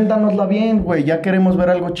 Véndanosla bien, güey. Ya queremos ver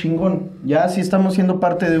algo chingón. Ya si estamos siendo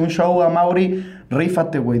parte de un show, a Mauri,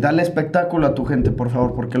 rífate, güey. Dale espectáculo a tu gente, por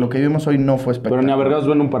favor. Porque lo que vimos hoy no fue espectáculo. Pero ni a vergas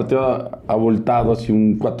ven un partido abultado, así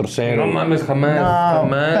un 4-0. No mames, jamás. No,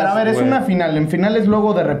 jamás. pero a ver, es güey. una final. En finales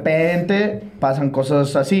luego de repente pasan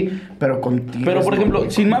cosas así, pero con Tigres, Pero, por ejemplo,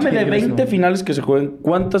 güey, sin con mame de Tigres, 20 no. finales que se jueguen,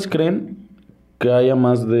 ¿cuántas creen que haya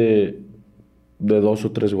más de 2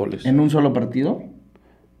 o 3 goles? ¿En un solo partido?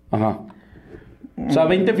 Ajá. O sea,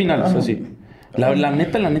 20 finales, así. La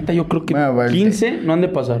neta, yo creo que Bueno, el 15 no han de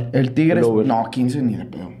pasar. El Tigres... over. No, 15 ni de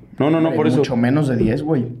pedo. No, por eso. Mucho menos de 10,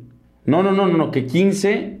 güey. No, que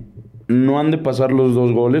 15 no han de pasar los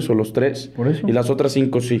 2 goles o los 3. Por eso. Y las otras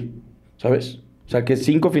 5 sí, ¿sabes? O sea, que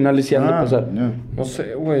 5 finales sí han de pasar. Ya. No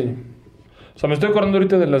sé, güey. O sea, me estoy acordando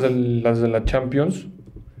ahorita de las de la Champions.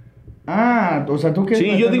 O sea, tú qué...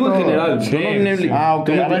 Sí, yo digo en general. Sí, yo no sí. ok. Ok.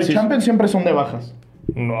 A ver, Champions siempre son de bajas.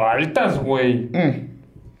 No, altas, güey.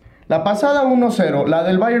 La pasada 1-0, la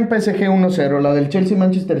del Bayern PSG 1-0, la del Chelsea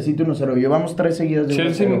Manchester City 1-0. Llevamos 3 seguidas de 1-0.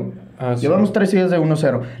 Chelsea... sí. Llevamos 3 seguidas de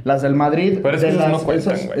 1-0. Las del Madrid, Pero es que esas no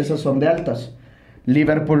cuentan, esas, güey. esas son de altas.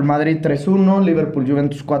 Liverpool Madrid 3-1, Liverpool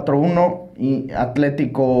Juventus 4-1 y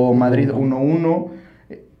Atlético Madrid 1-1.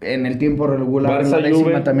 En el tiempo regular, en la Barça, décima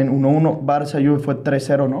Juve. también 1-1. Barça Juve fue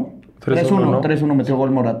 3-0, ¿no? 3-1, ¿no? 3-1 metió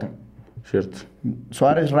gol Morata. Cierto.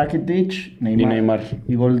 Suárez, Rakitic, Neymar. Y Neymar.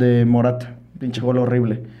 Y gol de Morata. Pinche gol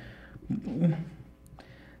horrible.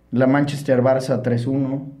 La Manchester-Barça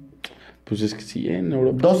 3-1. Pues es que sí, en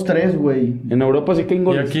Europa. 2-3, güey. En Europa sí que hay ¿Y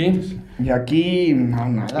goles. aquí? Y aquí, no,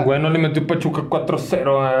 nada. Güey, no le metió Pachuca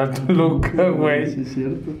 4-0 a Toluca, güey. Sí, es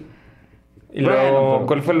cierto. Y luego, Bueno, pero-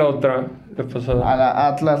 ¿cuál fue la otra? La pasada. A la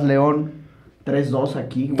Atlas León 3-2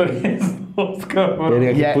 aquí, güey. 3-2, cabrón.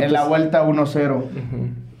 Verga, Y qué en putas. la vuelta 1-0.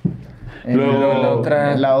 Luego,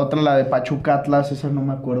 la otra, la de Pachuca Atlas, esa no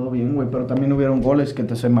me acuerdo bien, güey. Pero también hubieron goles que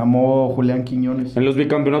se mamó Julián Quiñones. En los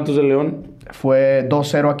bicampeonatos de León. Fue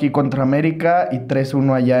 2-0 aquí contra América y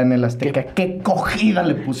 3-1 allá en el Azteca. ¿Qué cogida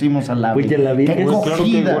le pusimos al lado? Oye, la vi. ¡Qué Pues Claro que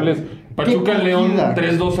cogida! goles. Pachuca ¡Qué León cogida!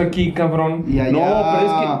 3-2 aquí, cabrón. Y allá No,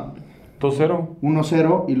 pero es 2-0.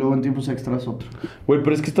 1-0 y luego en tiempos extras otro. Güey,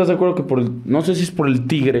 pero es que estás de acuerdo que por el... No sé si es por el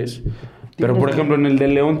Tigres. Pero, por ejemplo, en el de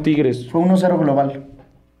León Tigres. Fue 1-0 global.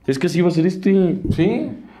 Es que sí va a ser este... ¿Sí?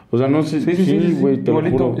 O sea, no sé... Sí, güey, te lo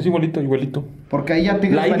igualito, juro. es igualito. Porque ahí ya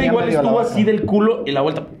Tigres La ida venía igual medio a la estuvo baja. así del culo y la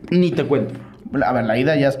vuelta ni te cuento. A ver, la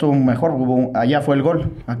ida ya estuvo mejor. Allá fue el gol.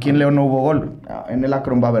 Aquí en León no hubo gol. En el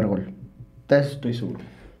Akron va a haber gol. De eso estoy seguro.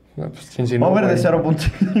 Ah, pues, sí, no, Over de güey.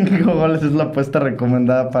 0.5 goles es la apuesta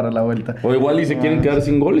recomendada para la vuelta. O igual y se quieren quedar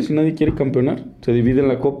sin goles y nadie quiere campeonar. Se dividen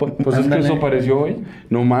la copa. Pues es que Ándale. eso pareció hoy.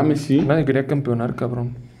 No mames, sí. Nadie quería campeonar,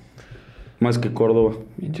 cabrón. Más que Córdoba.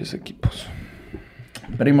 Pinches equipos.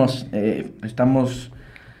 Primos, estamos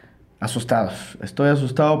asustados. Estoy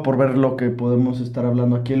asustado por ver lo que podemos estar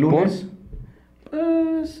hablando aquí el lunes.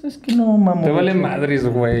 Pues es que no, mamón. Te vale madres,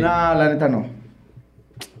 güey. No, la neta no.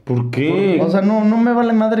 ¿Por qué? O sea, no me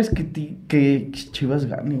vale madres que Chivas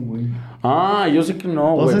gane, güey. Ah, yo sé que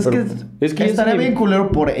no, O güey. sea, pero- es que estaría ese- bien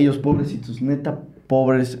culero por ellos, pobrecitos. Neta,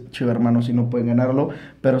 pobres chivermanos si no pueden ganarlo.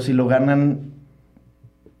 Pero si lo ganan,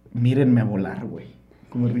 mírenme a volar, güey.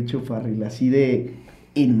 Como el Richo Farrell, así de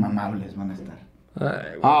inmamables van a estar. Ay,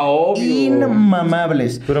 güey. Ah, obvio.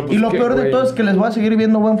 Inmamables. Pero, pues, y lo ¿qué, peor de güey? todo es que les voy a seguir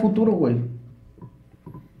viendo buen futuro, güey.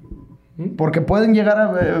 Porque pueden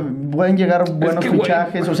llegar buenos que, güey,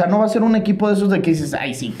 fichajes. O sea, no va a ser un equipo de esos de que dices,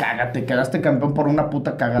 ay, sí, cágate, quedaste campeón por una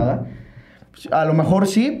puta cagada. Pues, a lo mejor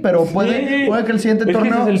sí, pero puede que el siguiente Es que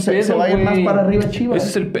torneo ese es el se pedo, vaya güey. más para arriba Chivas. Ese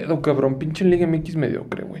es el pedo, cabrón. Pinche Liga MX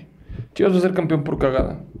mediocre, güey. Chivas va a ser campeón por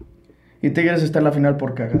cagada. Y Tigres está en la final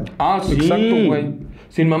por cagada. Ah, sí. Exacto, güey.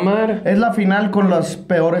 Sin mamar. ¿Es la final con los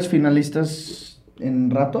peores finalistas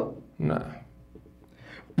en rato? Nah.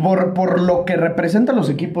 Por lo que representan los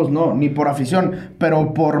equipos, no, ni por afición,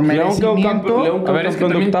 pero por León quedó merecimiento. León A ver, es que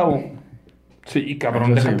campeón de también- octavo. Sí, cabrón,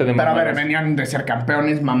 Sí. déjate de Pero a ver, mamadas. venían de ser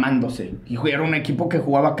campeones mamándose. Y era un equipo que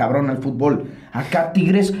jugaba cabrón al fútbol. Acá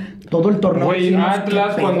Tigres, todo el torneo. Güey, decimos,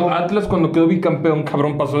 Atlas ¿qué pedo? cuando quedó bicampeón,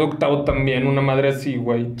 cabrón, pasó de octavo también. Una madre así,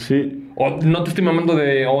 güey. Sí. O no te estoy mamando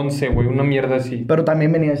de 11, güey. Una mierda así. Pero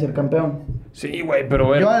también venía de ser campeón. Sí, güey, pero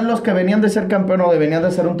bueno. Yo a los que venían de ser campeón o venían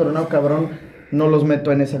de ser un torneo cabrón, no los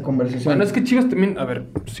meto en esa conversación. Bueno, es que Chivas también, a ver,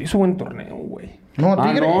 sí hizo buen torneo, güey. No, Ah,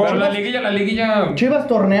 Tigres. no. Pero la Chivas, liguilla. Chivas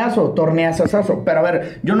torneazazazo. Pero a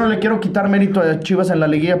ver, yo no le quiero quitar mérito a Chivas en la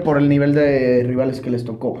liguilla por el nivel de rivales que les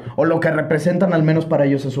tocó. O lo que representan al menos para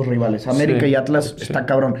ellos esos rivales. América Sí, y Atlas sí. está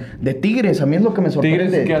cabrón. De Tigres, a mí es lo que me sorprende.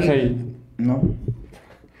 Tigres, ¿qué hace ahí? No.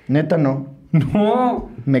 Neta no. No.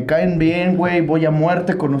 Me caen bien, güey. Voy a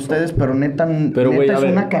muerte con ustedes, pero neta, Pero, güey, a es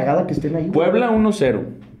ver. una cagada que estén ahí. güey. Puebla 1-0.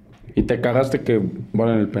 Y te cagaste que van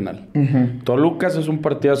en el penal. Toluca es un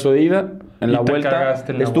partidazo de ida. En Y la te vuelta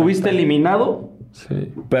cagaste en la estuviste vuelta. eliminado,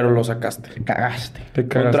 Sí. pero lo sacaste. Cagaste. Te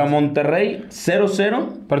cagaste. Contra Monterrey, 0-0.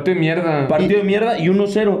 Partido de mierda. Partido de mierda y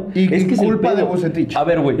 1-0. Y es el culpa de pedo. Vucetich. A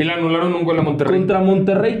ver, Y güey. le anularon un gol a Monterrey. Contra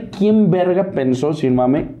Monterrey, ¿quién verga pensó, sin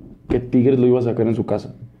mame, que Tigres lo iba a sacar en su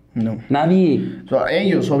casa? No. Nadie. O sea,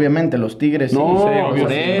 ellos, obviamente, los Tigres. No, sí. obvio,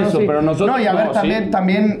 por sí. eso, sí. pero nosotros No, y a ver, no, también, sí.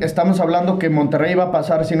 también estamos hablando que Monterrey iba a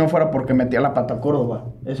pasar si no fuera porque metía la pata a Córdoba.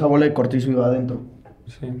 Esa bola de Cortizo iba adentro.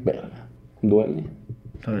 Sí. Verga. Duele.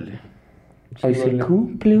 Dale. Hoy duele. se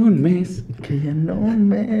cumple un mes. Que ya no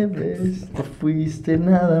me ves, te fuiste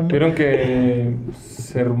nada más. ¿Vieron que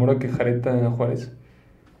se rumora que Jareta a Juárez?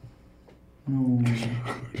 No.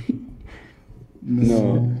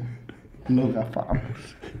 No. Nos gafamos.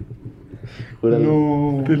 Júralo.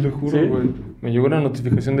 No. Te lo juro, ¿Sí? güey. Me llegó una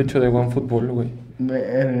notificación, de hecho, de OneFootball, güey.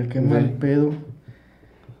 Verga, qué Güey. mal pedo.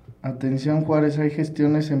 Atención, Juárez, hay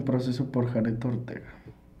gestiones en proceso por Jared Ortega.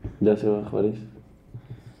 Ya se va Juárez.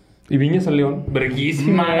 Y Viñas a León.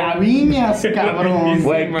 Verguísima. Maravillas, cabrón.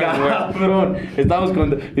 Güey, Güey. cabrón. Estábamos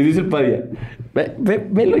con... Y dice el Padilla.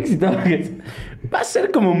 Ve lo excitado que es. Va a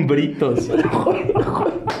ser como un Britos.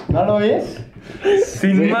 ¿No lo ves?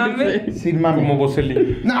 Sin mame. Sin mame. Como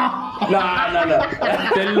Boselli. ¡No!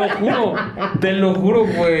 Te lo juro,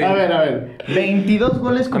 güey. A ver. 22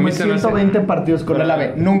 goles A como mí se me hace- 120 partidos con el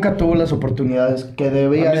AVE. Nunca tuvo las oportunidades que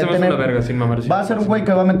debía A mí de se me hace tener. una verga, sin mamar. Va a ser un güey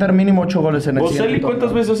que va a meter mínimo 8 goles en el Boselli, siguiente ¿cuántas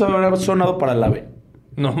torneo. veces habrá sonado para el AVE?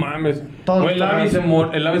 No mames. Todos Güey, el AVE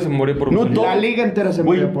se murió por No, Boselli. todo- La liga entera se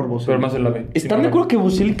Güey, murió por Boselli. Pero más el AVE. ¿Están de acuerdo que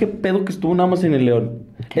Boselli, qué pedo que estuvo nada más en el León?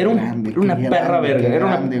 Qué Era grande, una qué perra grande, verga. qué Era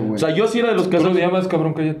grande, una... güey. O sea, yo sí era de los Tú lo casados. odiabas,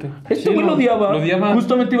 cabrón, cállate. Este güey lo odiaba. Lo odiaba.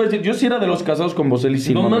 Justamente iba a decir, yo sí era de los casados con Boselli.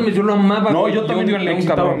 Sin No mamá. mames, yo lo amaba. No, güey. yo también odio al me León,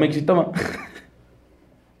 excitaba, cabrón. me excitaba.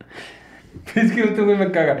 Es que este güey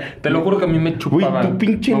me caga. Te lo juro que a mí me Güey, chupaba. tu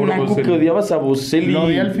pinche Mauro naco Boselli. que odiabas a Boselli. Lo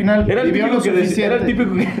odié al final. Era el Vivió típico lo que decía, era el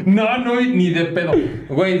suficiente. típico que... No, ni de pedo.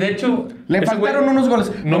 Güey, de hecho... Le ese faltaron güey- unos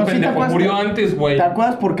goles. No, Pero sí te pendejo, acuerdas murió que- antes, güey. ¿Te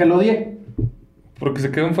acuerdas? Porque lo odié. Porque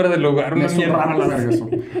se quedó fuera del hogar. Me Una mierda. zurraba la verga eso.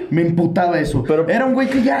 Me imputaba eso. Pero- Era un güey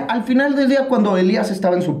que ya al final del día, cuando Elías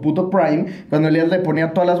estaba en su puto prime, cuando Elías le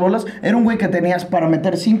ponía todas las bolas, era un güey que tenías para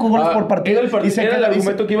meter 5 goles por partido. Era el, y se era el quedaba-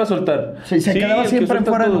 argumento que iba a soltar. Sí, se quedaba el que siempre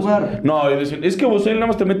suelta fuera de todos. lugar. No, y decían, es que Boselli nada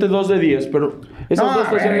más te mete 2 de 10, pero esas No, dos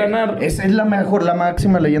te hacen ganar. Esa es la mejor, la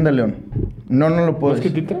máxima leyenda de León. No lo puedo ¿Es que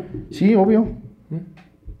decir. Tita? Sí, obvio.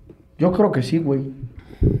 Yo creo que sí, güey.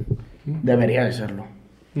 Debería de serlo.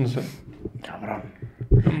 No sé. Cabrón.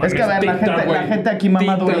 No Es que a ver, mames, Tita, la güey. gente aquí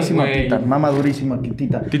mama Tita, durísimo a güey. Tita. Mama durísimo a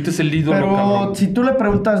Tita. Tita es el ídolo, Pero cabrón. si tú le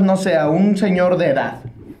preguntas, no sé, a un señor de edad,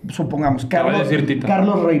 supongamos, Te va a Carlos, decir Tita.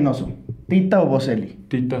 Carlos Reynoso, ¿Tita o Boselli?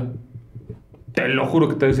 Tita. Te lo juro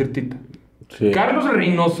que te voy a decir Tita. Sí. Carlos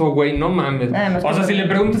Reynoso, güey, no mames. No es O sea, que- si le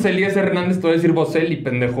preguntas a Elías Hernández, te voy a decir Boselli,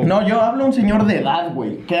 pendejo. No, yo hablo a un señor de edad,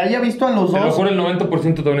 güey, que haya visto a los Te lo dos. juro, el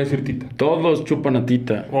 90% te van a decir Tita. Todos chupan a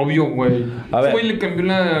Tita. Obvio, güey. A Ese ver. güey le cambió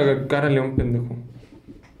la cara a León, pendejo.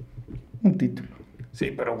 Un título.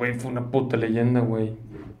 Sí, pero, güey, fue una puta leyenda, güey.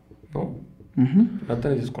 ¿No? Ujú. Nada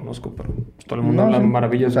ni desconozco, pero pues, todo el mundo No, habla sí.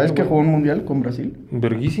 maravillas. ¿Sabes de que él, jugó güey. un mundial con Brasil?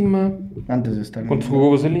 Verguísima. Antes de estar en ¿Cuántos el jugó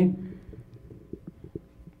Boselli?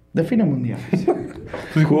 Define mundial.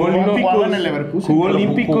 Pues jugó Jugaba en el Leverkusen. Jugó Pero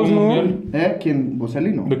olímpicos, jugó ¿no? mundial. ¿Quién?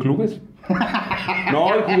 ¿Boselli no? ¿De clubes? No,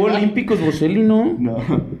 jugó olímpicos Boselli, ¿no? No,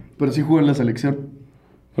 pero sí jugó en la selección.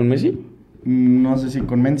 ¿Con Messi? No sé si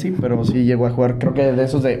con Menzi, pero sí llegó a jugar. Creo que de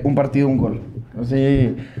esos de un partido, un gol.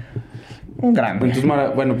 Así. Un grande.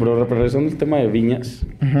 Entonces, bueno, pero regresando al tema de Viñas.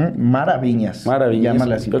 Maravillas. Maravillas.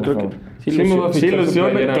 Llámala así, Yo por creo favor. que Sí me va a sí fichar su ilusiona,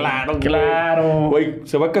 playera. claro, Claro. Güey,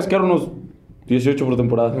 se va a cascar unos 18 por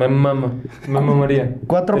temporada. Me mamaría.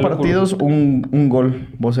 4 Te lo juro. partidos, un gol.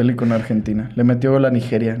 Boselli con Argentina. Le metió gol a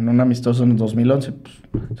Nigeria en un amistoso en 2011. Pues,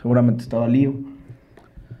 seguramente estaba lío.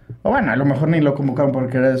 O bueno, a lo mejor ni lo convocaron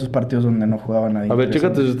porque era de esos partidos donde no jugaba nadie. A ver,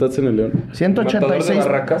 chécate sus stats en el León. 186, Matador de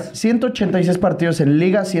barracas. 186 partidos en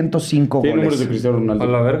Liga, 105 Tiene números de goles. Cristiano A Ronaldo.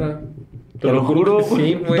 la verga. Te lo juro, que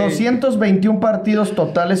sí, güey. 221 partidos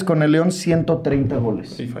totales con el León, 130 goles.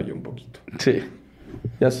 Sí, falló un poquito. Sí.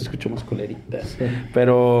 Ya se escuchó más colerita.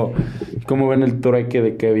 Pero, ¿cómo ven el trueque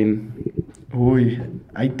de Kevin? Uy,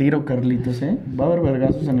 hay tiro, Carlitos, ¿eh? Va a haber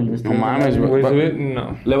vergazos en el vestido. No mames, güey. Güey, se ve...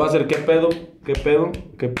 No. Le va a hacer, ¿qué pedo? ¿Qué pedo?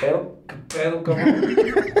 ¿Qué pedo? ¿Qué pedo, cabrón?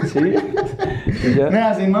 ¿Sí? Y ya.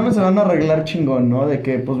 Mira, sin mames se van a arreglar chingón, ¿no? De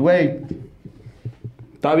que, pues, güey,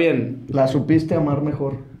 Está bien. la supiste amar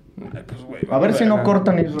mejor. Ay, pues, güey, A ver si no verga.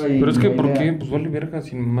 cortan Israel. Pero es que, ¿por qué? Pues vale verga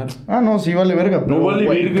sin mamar. Ah, no, sí vale verga. Pero, No vale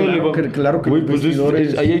güey, virga, le claro, va- claro que Güey, los pues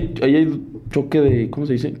vestidores- ahí hay choque de... ¿Cómo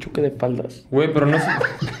se dice? Choque de faldas. Güey, pero no sé...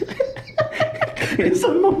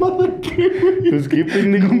 ¿Esa mamada qué, güey? Pues qué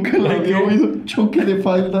pendejo. Nunca la había oído. Choque de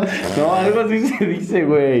faldas. No, algo así se dice,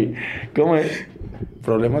 güey. ¿Cómo es?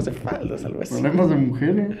 Problemas de faldas, algo así. Problemas de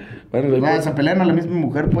mujeres. Bueno, Ah, se pelean a la misma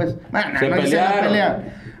mujer, pues. Bueno, Se no hice la pelearon.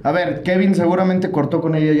 pelea. A ver, Kevin seguramente cortó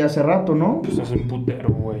con ella ya hace rato, ¿no? Pues es un putero,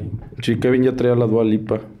 güey. sí, Kevin ya traía la Dua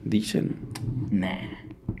Lipa, dicen. Nah.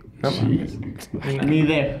 No mames. Ni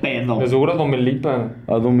de pedo. De seguro Domelipa.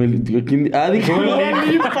 ¿A dónde? ¿Quién? Ah, dije.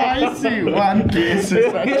 Ay, sí, guantes.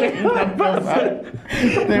 Esa chingada.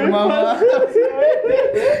 Te mamá.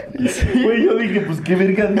 Güey, yo dije, pues qué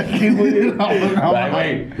verga dije, güey. No, Ay,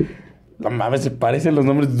 güey. No mames, se parecen los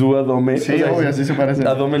nombres Dua, Dome. Sí, obvio, así se parecen.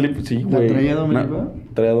 A Dome Lipa, sí, güey. traía Dome No, Lipa?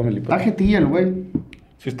 traía Dome Lipa. Está jetilla el güey.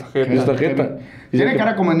 Sí, está jeta. Está jeta. Tiene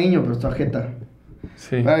cara como niño, pero está jeta.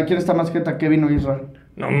 Sí. A ver, ¿quién está más jeta, Kevin o Isra?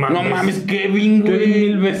 No mames. No mames, Kevin, Kevin güey.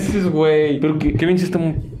 1000 veces, güey. Pero que- Kevin sí está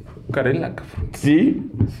muy carela, cabrón. ¿Sí?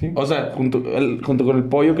 Sí. O sea, junto con el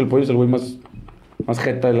pollo, que el pollo es el güey más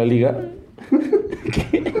jeta de la liga.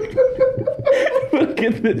 ¿Por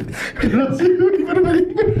No sé, güey, pero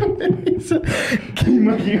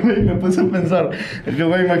me puse a pensar. Que,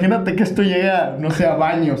 güey, imagínate que esto llega, no sé, a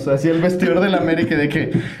Baños, así el vestidor de la América, de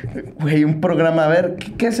que, güey, un programa, a ver,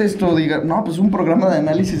 ¿qué es esto? Diga, no, pues un programa de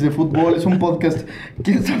análisis de fútbol, es un podcast.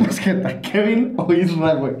 ¿Quién está más jeta, Kevin o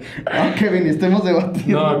Isra, güey? No, Kevin, estemos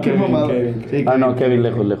debatiendo. No, qué Kevin, mamada. Kevin. Sí, No, Kevin,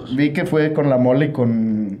 lejos. Vi que fue con la mole y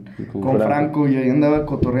con Franco y ahí andaba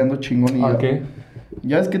cotorreando chingón. Y ¿Qué?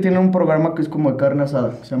 ya es que tiene un programa que es como de carne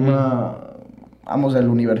asada. Se llama Amos del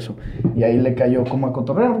Universo. Y ahí le cayó como a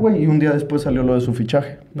cotorrear, güey. Y un día después salió lo de su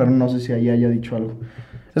fichaje. Pero no sé si ahí haya dicho algo.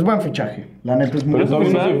 Es buen fichaje. La neta es muy Pero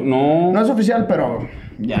bueno. no. No es oficial, pero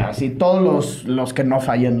ya, sí, todos los que no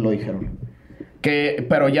fallan lo dijeron.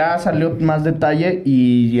 Pero ya salió más detalle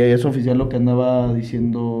y es oficial lo que andaba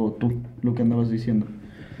diciendo tú. Lo que andabas diciendo.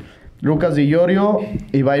 Lucas Di Llorio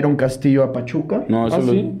y Byron Castillo a Pachuca. No,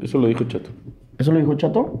 ¿sí? eso lo dijo Chato. ¿Eso lo dijo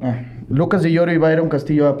Chato? Lucas Di Llorio y Byron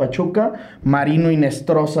Castillo a Pachuca. Marino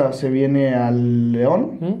Inestrosa se viene al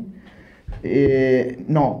León.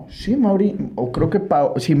 No, sí, o creo que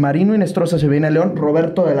sí, Marino Inestrosa se viene al León.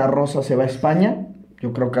 Roberto de la Rosa se va a España.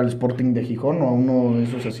 Yo creo que al Sporting de Gijón o a uno de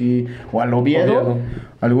esos así, o al Oviedo.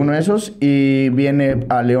 Alguno de esos. Y viene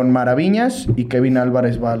a León Maraviñas y Kevin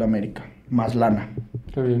Álvarez va al América. Más lana.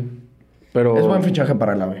 Está bien. Pero... Es buen fichaje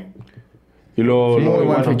para el AVE. Y muy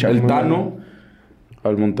buen fichaje. el Tano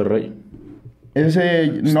al Monterrey.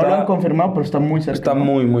 Ese no lo han confirmado, pero está muy cerca. Está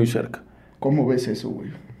muy, muy cerca. ¿Cómo ves eso, güey?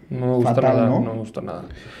 No me gusta Fatal, nada, ¿no? no me gusta nada.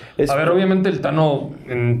 A ver, obviamente el Tano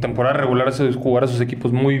en temporada regular hace jugar a sus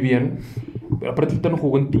equipos muy bien. Pero aparte el Tano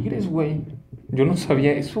jugó en Tigres, güey. Yo no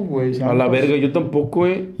sabía eso, güey. A la verga, yo tampoco,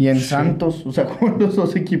 Y en Santos, o sea, con los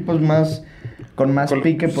dos equipos con más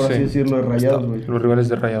pique, por así decirlo, de Rayados, güey. Los rivales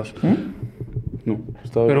de Rayados. No,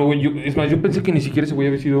 estaba... Pero, güey, es más, yo pensé que ni siquiera ese güey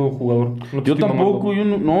había sido jugador. No te Yo estoy tampoco,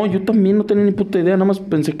 mamando. yo también no tenía ni puta idea, nada más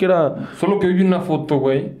pensé que era... Solo que hoy vi una foto,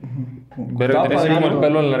 güey. Ver Estaba así como el padrino.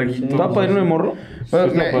 pelo larguito. ¿Estaba padrino de morro?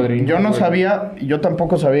 Bueno, Sí, está padrino, yo no güey. sabía, yo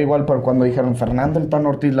tampoco sabía igual, pero cuando dijeron Fernando el Tano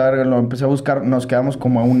Ortiz Larga, lo empecé a buscar, nos quedamos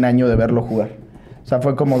como a un año de verlo jugar. O sea,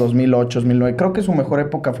 fue como 2008, 2009. Creo que su mejor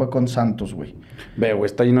época fue con Santos, güey. Ve, güey,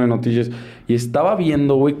 está lleno de noticias. Y estaba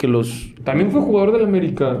viendo, güey, que los... También fue jugador del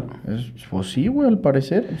América. Pues sí, güey, al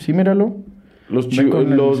parecer. Sí, míralo. Los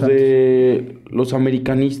Santos. de... Los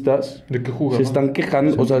americanistas... ¿De qué jugaba? Se están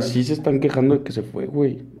quejando, o sea, sí se están quejando de que se fue,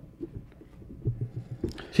 güey.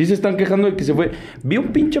 Sí se están quejando de que se fue. Vi un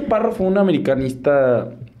pinche párrafo, un americanista...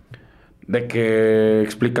 de que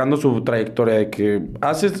explicando su trayectoria, de que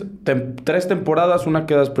haces 3 temporadas, una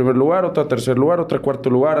quedas primer lugar, otra tercer lugar, otra cuarto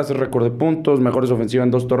lugar, haces récord de puntos, mejores ofensivas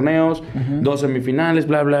en 2 torneos, 2 semifinales,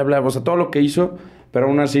 bla, bla, bla, o sea, todo lo que hizo, pero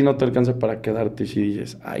aún así no te alcanza para quedarte. Y si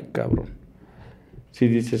dices, ay, cabrón. Si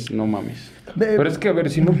dices, no mames. Pero es que, a ver,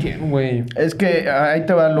 si no quieren, güey. Es que ahí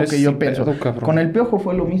te va lo que yo pienso. Cabrón. Con el Piojo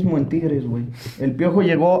fue lo mismo en Tigres, güey. El Piojo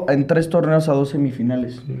llegó en 3 torneos a 2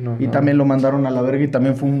 semifinales. Sí, no, y también lo mandaron a la verga y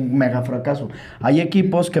también fue un mega fracaso. Hay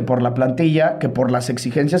equipos que por la plantilla, que por las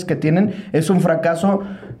exigencias que tienen, es un fracaso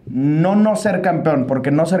no ser campeón.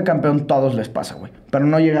 Porque no ser campeón todos les pasa, güey. Pero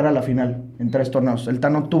no llegar a la final en 3 torneos. El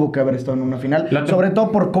Tano tuvo que haber estado en una final. Sobre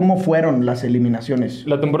todo por cómo fueron las eliminaciones.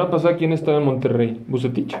 La temporada pasada, ¿quién estaba en Monterrey?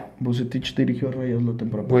 Bucetich. Bucetich dirigió a Rayos la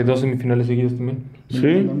temporada. Güey, 2 semifinales seguidas también.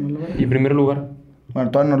 Sí. Y primer lugar. Bueno,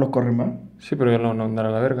 todavía no lo corren, ¿va? Sí, pero ya no andará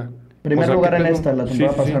a la verga. Primer O sea, lugar ¿qué en pedo? esta. La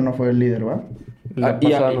temporada Sí, pasada sí. no fue el líder, ¿va? La ¿Y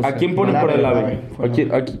pasada, no a sé. quién ponen El por el AVE, AVE? fue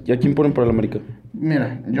el ¿A quién ponen por el América?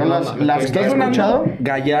 Mira, yo No, las no, que he escuchado...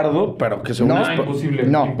 Gallardo, pero que según... No, No, imposible.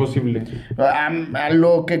 No. Imposible. A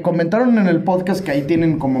lo que comentaron en el podcast, que ahí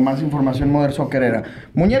tienen como más información Modern Soccer, era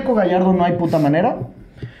Muñeco Gallardo no hay puta manera.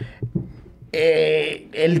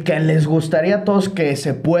 El que les gustaría a todos que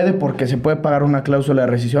se puede, porque se puede pagar una cláusula de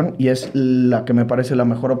rescisión, y es la que me parece la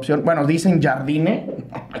mejor opción. Bueno, dicen Jardine,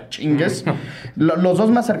 chingues. Los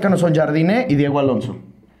dos más cercanos son Jardine y Diego Alonso.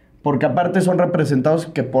 Porque aparte son representados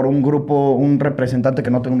que por un grupo, un representante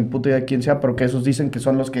que no tengo ni puta idea de quién sea, pero que esos dicen que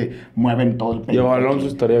son los que mueven todo el pedo. Diego Alonso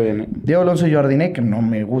estaría bien, ¿eh? Diego Alonso y Jardine, que no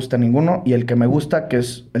me gusta ninguno, y el que me gusta, que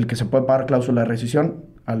es el que se puede pagar cláusula de rescisión,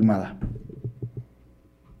 Almada.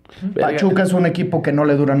 Pachuca es un equipo que no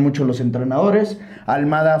le duran mucho los entrenadores.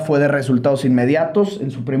 Almada fue de resultados inmediatos.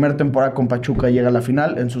 En su primera temporada con Pachuca llega a la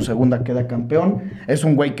final. En su segunda queda campeón. Es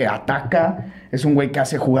un güey que ataca. Es un güey que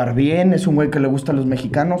hace jugar bien. Es un güey que le gusta a los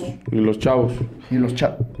mexicanos. Y los chavos. Y los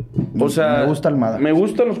chavos. O sea... Me gusta Almada. Me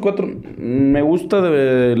gustan los 4... Me gusta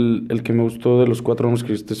el que me gustó de los 4 hombres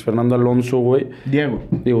que es Fernando Alonso, güey. Diego,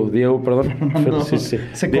 perdón. Pero sí.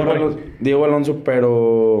 Diego Alonso,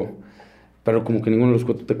 pero como que ninguno de los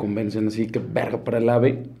 4 te convencen, así que verga para el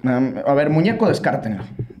AVE. A ver, Muñeco, descártenlo.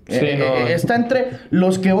 Sí, no. Está entre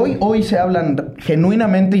los que hoy se hablan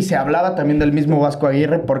genuinamente, y se hablaba también del mismo Vasco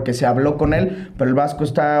Aguirre porque se habló con él, pero el Vasco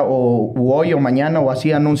está hoy o mañana o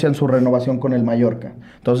así anuncian su renovación con el Mallorca.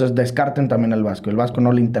 Entonces descarten también al Vasco. El Vasco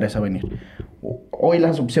no le interesa venir. Hoy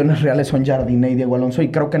las opciones reales son Jardiné y Diego Alonso, y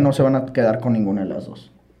creo que no se van a quedar con ninguna de las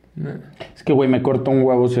dos. Es que, güey, me corta un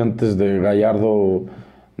huevo si antes de Gallardo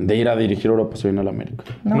de ir a dirigir Europa se viene a la América.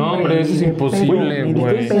 No, hombre, eso es imposible,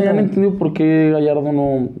 güey. Ya no entiendo por qué Gallardo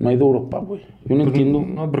no ha ido a Europa, güey. Yo no entiendo.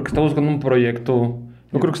 No, porque está buscando un proyecto.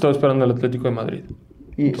 Yo creo que estaba esperando al Atlético de Madrid.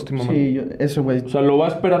 Eso, güey. O sea, ¿lo va a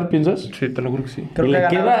esperar, piensas? Sí, te lo juro que sí. Creo Y que le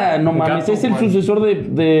queda, no mames, gato, es el güey. sucesor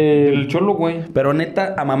de... El Cholo, güey. Pero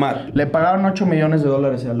neta, a mamar. Le pagaron $8 millones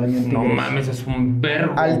al año. No mames, es un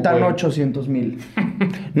verbo, Altano güey. 800,000.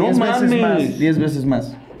 No 10 veces mames. más, 10 veces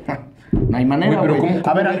más. No hay manera, Güey, pero güey.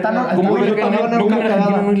 A ver, Altano ¿cómo no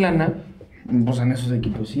no hay lana? Pues en esos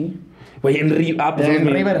equipos sí. Güey, en River... Ah, pues En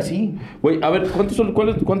es River sí. Güey, a ver,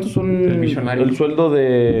 ¿cuántos son El millonario. el sueldo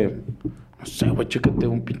de... No sé, güey, chécate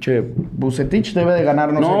un pinche... Bucetich debe de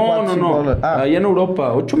ganar no sé cuántos. No. Allá en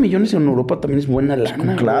Europa. 8 millones en Europa también es buena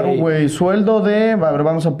lana, Claro, güey. Sueldo de... A ver,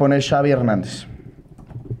 vamos a poner Xavi Hernández.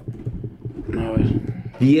 A ver.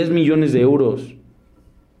 10 millones de euros.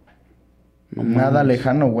 No Nada mames.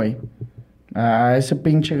 lejano, güey. A ese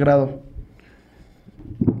pinche grado.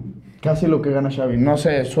 Casi lo que gana Xavi. No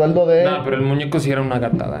sé, sueldo de... No, pero el muñeco sí era una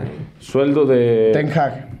gatada, Sueldo de... Ten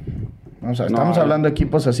Hag. Estamos No, hablando de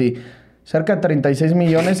equipos así. Cerca de 36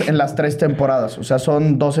 millones en las 3 temporadas. O sea,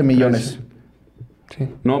 son 12 millones. Sí.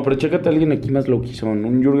 No, pero chécate a alguien aquí más low-key. Son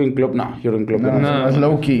un Jürgen Klopp. No, Jürgen Klopp. No, No, es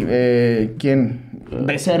low-key. ¿Quién?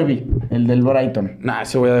 De Servi, el del Brighton. Nah,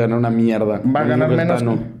 ese voy a ganar una mierda. Va a ganar Dijo menos.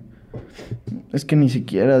 Tano. Es que ni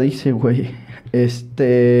siquiera dice, güey.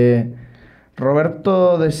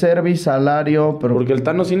 Roberto de Servi, salario, pero... Porque el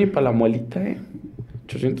Tano sí ni para la muelita,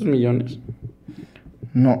 800 millones.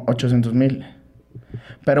 No, 800,000.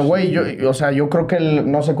 Pero, güey, yo creo que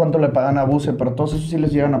no sé cuánto le pagan a Buse, pero todos esos sí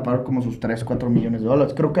les llegan a pagar como sus 3, 4 millones de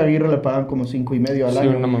dólares. Creo que a Aguirre le pagan como 5.5 al Sí,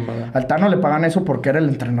 año. una mamada. Al Tano le pagan eso porque era el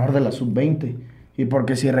entrenador de la sub-20. Y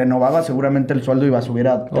porque si renovaba, seguramente el sueldo iba a subir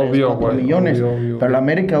a 3, Obvio, 4 güey, millones. obvio. Pero la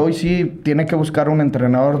América hoy sí tiene que buscar un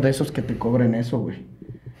entrenador de esos que te cobren eso, güey.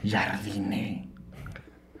 Jardiné.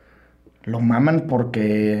 Lo maman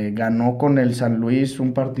porque ganó con el San Luis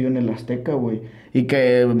un partido en el Azteca, güey. Y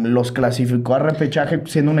que los clasificó a repechaje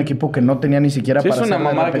siendo un equipo que no tenía ni siquiera Sí, para es una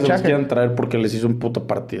hacerle mamada que se los repechaje. quieran traer porque les hizo un puto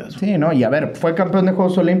partidazo. Sí, no, y a ver, fue campeón de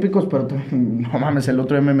Juegos Olímpicos, pero no mames, el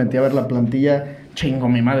otro día me metí a ver la plantilla. Chingo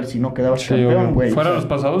mi madre, si no quedabas Sí, campeón, obvio. güey. ¿Fueron O los sea,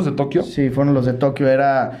 pasados de Tokio? Sí, fueron los de Tokio.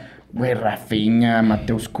 Era, güey, Rafinha,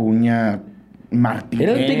 Mateus Cunha,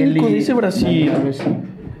 Martinelli. Era el técnico de ese Brasil.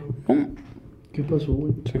 No, ¿Qué pasó,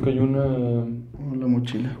 güey? Se cayó una... La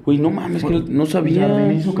mochila. güey, no mames, que no sabía.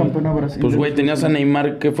 Jardiné hizo campeón a Brasil. Pues, güey, tenías a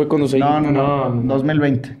Neymar, que fue cuando se... No.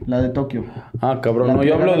 2020, la de Tokio. Ah, cabrón, La no, que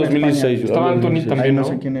yo hablo de ganan en 2016. España. yo hablo de Estaba Anthony 2016. también. Ahí no ¿no?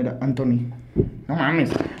 sé quién era. Anthony. No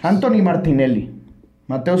mames. Anthony Martinelli.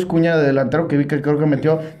 Mateus Cunha de delantero, que vi que creo que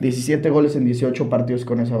metió 17 goles en 18 partidos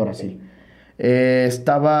con esa Brasil.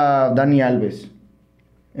 Estaba Dani Alves.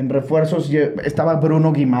 En refuerzos estaba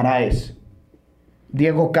Bruno Guimaraes.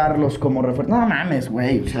 Diego Carlos como refuerzo. No mames,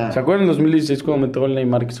 güey. O sea, ¿Se acuerdan en 2016 cuando metió el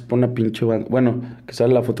Neymar que se pone a pinche banda? Bueno, que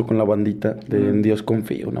sale la foto con la bandita de En Dios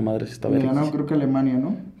confío, una madre se estaba le ganó creo que Alemania,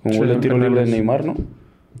 ¿no? Como Sí, el en tiro libre de penales. Neymar, ¿no?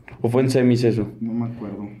 ¿O fue en semis eso? No me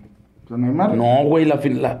acuerdo. O sea, Neymar. No, güey, la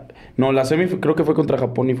semi creo que fue contra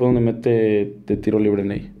Japón y fue donde mete de tiro libre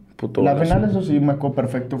Ney. Puto La golazo. final, eso sí me acuerdo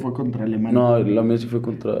perfecto, fue contra Alemania. No, la mía sí fue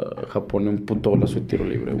contra Japón, un puto golazo de tiro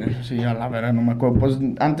libre, güey. Sí, a la verdad no me acuerdo. Pues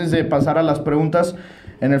antes de pasar a las preguntas,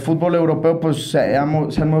 en el fútbol europeo pues se han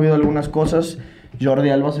movido algunas cosas. Jordi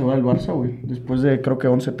Alba se va al Barça, güey. Después de creo que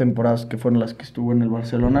 11 temporadas que fueron las que estuvo en el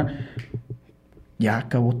Barcelona. Ya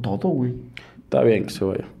acabó todo, güey. Está bien que se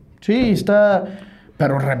vaya. Sí, está...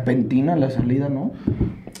 Pero repentina la salida, ¿no?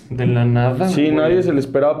 De la nada, Sí, güey. nadie se le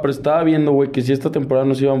esperaba, pero estaba viendo, güey, que si esta temporada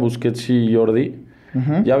no se iban Busquets y Jordi,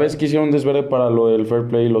 Ujú. ya ves que hicieron un desverde para lo del fair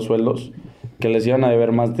play y los sueldos, que les iban a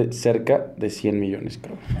deber más de cerca de 100 millones,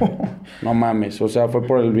 cabrón. No mames, o sea, fue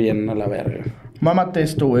por el bien a la verga. Mámate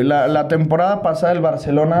esto, güey. La temporada pasada del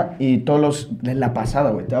Barcelona y todos los... De la pasada,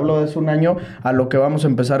 güey. Te hablo de hace un año a lo que vamos a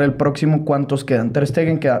empezar el próximo. ¿Cuántos quedan? Ter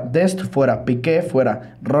Stegen queda. Dest fuera. Piqué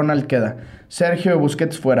fuera. Ronald queda. Sergio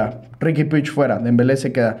Busquets fuera. Ricky Puig fuera. Dembélé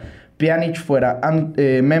se queda. Pjanic fuera.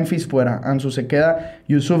 Memphis fuera. Ansu se queda.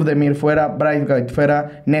 Yusuf Demir fuera. Braithwaite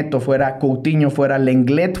fuera. Neto fuera. Coutinho fuera.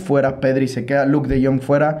 Lenglet fuera. Pedri se queda. Luke de Jong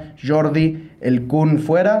fuera. Jordi... El Kun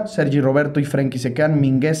fuera, Sergi Roberto y Frenkie se quedan,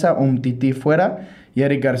 Mingueza, Umtiti fuera Y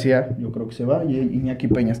Eric García, yo creo que se va. Y Iñaki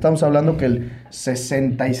Peña. Estamos hablando que el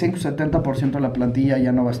 65-70% de la plantilla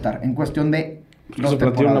ya no va a estar. En cuestión de Esa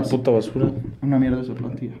plantilla es una puta basura. Una mierda esa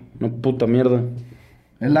plantilla. Una puta mierda.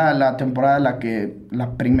 Es la temporada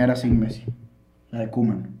la primera sin Messi. La de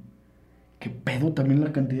Koeman. ¿Qué pedo también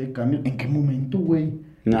la cantidad de cambios? ¿En qué momento, güey?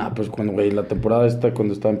 Nah, pues güey, la temporada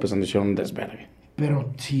cuando estaba empezando hicieron un desvergue.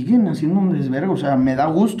 Pero siguen haciendo un desvergue, o sea, me da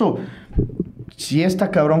gusto. Sí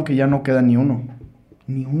está cabrón que ya no queda ni uno.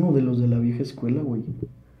 Ni uno de los de la vieja escuela, güey.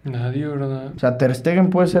 Nadie, ¿verdad? O sea, Ter Stegen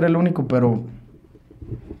puede ser el único, pero...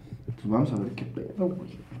 Pues vamos a ver qué pedo, güey.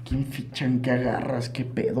 ¿Quién fichan? ¿Qué agarras? ¿Qué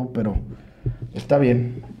pedo? Pero está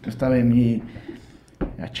bien. Y...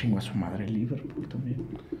 Ya chingo a su madre Liverpool también.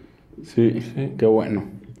 Sí, qué bueno.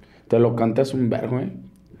 Te lo cantas un vergo, ¿eh?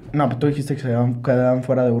 No, pero tú dijiste que se quedaban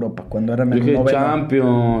fuera de Europa cuando eran el Dije noveno.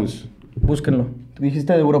 Champions. Búsquenlo.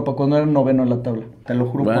 Dijiste de Europa cuando eran noveno en la tabla. Te lo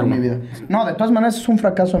juro por mi vida. No, de todas maneras es un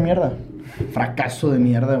fracaso de mierda. Fracaso de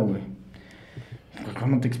mierda, güey.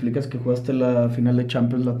 ¿Cómo te explicas que jugaste la final de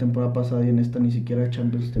Champions la temporada pasada y en esta ni siquiera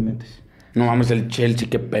Champions te metes? No mames, el Chelsea,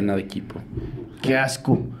 qué pena de equipo. Qué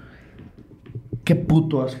asco. Qué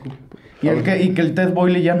puto asco. Y que el Ted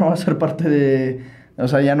Boyle ya no va a ser parte de... O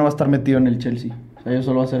sea, ya no va a estar metido en el Chelsea. O sea, ya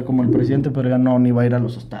solo va a ser como el presidente, pero ya no, ni va a ir a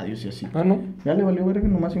los estadios y así. Ah, ¿no? Ya le valió verga,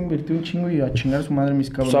 nomás invirtió un chingo y a chingar a su madre mis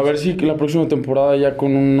cabrones. Pues a ver si la próxima temporada ya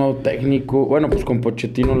con un nuevo técnico... Bueno, pues con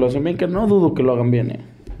Pochettino lo hacen bien, que no dudo que lo hagan bien, ¿eh?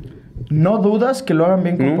 ¿No dudas que lo hagan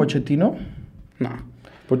bien con Pochettino? No.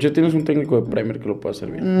 Pochettino es un técnico de Premier que lo puede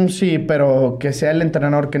hacer bien. Sí, pero que sea el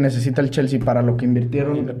entrenador que necesita el Chelsea para lo que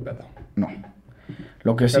invirtieron... Ni de pedo. No.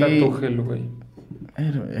 Lo que sí... Era Tuchel, güey.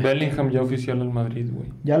 Bellingham ya oficial al Madrid, güey.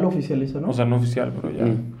 Ya lo oficializa, ¿no? O sea, no oficial, pero ya.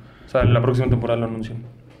 O sea, la próxima temporada lo anuncian.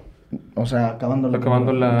 O sea, acabando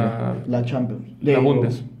la Champions. La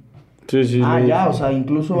Bundes. Sí. Ya, o sea,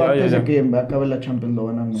 incluso ya, antes ya. de que acabe la Champions lo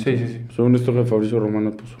van a anunciar. Sí. Según esto que Fabricio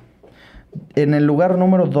Romano puso. En el lugar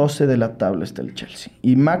número 12 de la tabla está el Chelsea.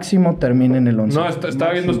 Y máximo termina en el 11. No,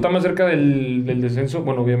 estaba viendo, está más cerca del descenso,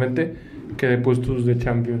 bueno, obviamente, que de puestos de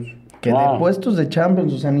Champions. De puestos de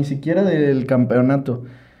Champions, o sea, ni siquiera del campeonato.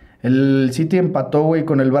 El City empató, güey,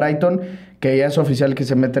 con el Brighton, que ya es oficial que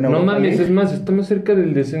se mete en Europa. No mames, League. es más, está más cerca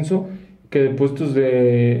del descenso que de puestos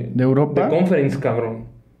de Europa. De Conference, cabrón.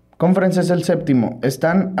 Conference es el séptimo.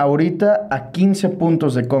 Están ahorita a 15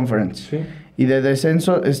 puntos de Conference. Sí. Y de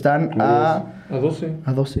descenso están a 12.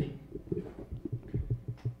 A 12.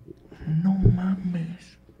 No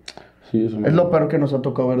mames. Sí, eso Es lo peor que nos ha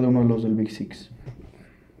tocado ver de uno de los del Big Six.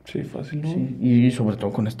 Sí, fácil, ¿no? Sí. Y sobre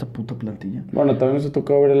todo con esta puta plantilla. Bueno, también nos ha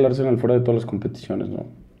tocado ver el Arsenal fuera de todas las competiciones, ¿no?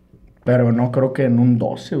 Pero no creo que en un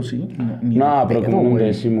 12 o sí. No, pero como en un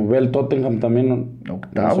décimo. Ve el Tottenham también.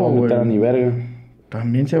 Octavo, no se va a meter güey. a ni verga.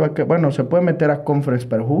 También se va a... Bueno, se puede meter a Conference,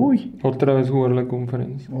 pero uy. Otra vez jugar la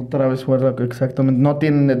Conference. Otra vez jugar exactamente. No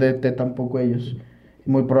tienen DT tampoco ellos.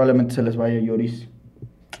 Muy probablemente se les vaya Lloris.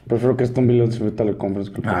 Prefiero que Aston Villa se meta a la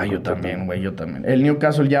Conference. Yo también, güey, yo también. El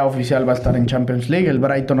Newcastle ya oficial va a estar en Champions League. El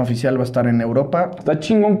Brighton oficial va a estar en Europa. Está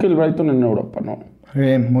chingón que el Brighton en Europa, ¿no?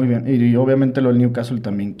 Muy bien. Y obviamente lo del Newcastle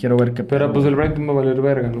también. Quiero ver qué... Pero pues el Brighton va a valer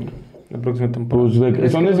verga, ¿no? La próxima temporada.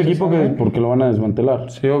 Pues son de ese equipo porque lo van a desmantelar.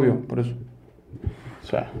 Sí, obvio, por eso. O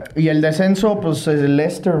sea. Y el descenso, pues el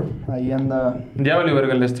Leicester. Ahí anda. Ya valió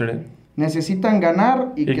verga el Leicester, ¿eh? Necesitan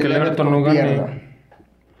ganar y que el Everton no pierda. gane.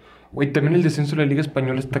 Güey, también el descenso de la Liga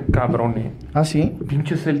Española está cabrón, ¿eh? ¿Ah, sí?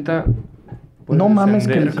 Pinche Celta. No mames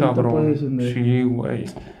que el Celta cabrón. puede descender. Sí, güey.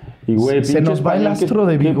 Y güey, se nos va el astro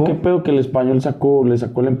de Vigo. ¿Qué pedo que el Español le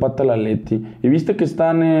sacó el empate al Atleti? ¿Y viste que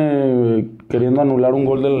están queriendo anular un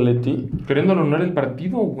gol del Atleti? Queriendo anular el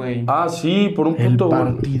partido, güey. Ah, sí, por un ¿El punto.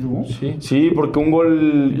 partido? Sí. Sí, porque un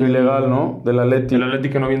gol ilegal, ¿no? Del Atleti. El Atleti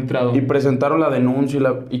que no había entrado. Y presentaron la denuncia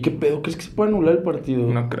 ¿Y qué pedo? ¿Crees que se puede anular el partido?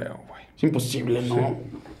 No creo, güey. Es imposible, ¿no? Sí.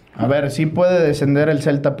 A ver, sí puede descender el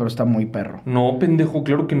Celta, pero está muy perro. No, pendejo,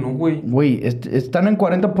 claro que no, güey. Güey, están en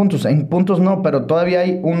 40 puntos. En puntos no, pero todavía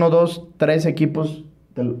hay 1, 2, 3 equipos,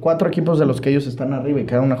 4 equipos de los que ellos están arriba y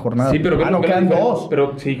queda una jornada. Sí, pero no, quedan 2.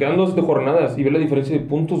 Pero sí, quedan 2 de jornadas y ve la diferencia de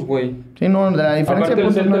puntos, güey. Sí, no, la diferencia Aparte, de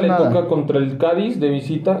puntos el no Celta es le nada. toca contra el Cádiz de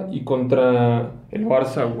visita y contra el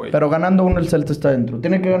Barça, güey. Pero ganando uno el Celta está dentro.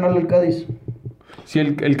 Tiene que ganarle el Cádiz. Sí,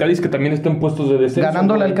 el Cádiz que también está en puestos de descenso.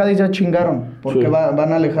 Ganándole al Cádiz ya chingaron, porque Sí.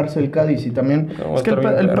 van a alejarse del Cádiz. Y también... No, es que está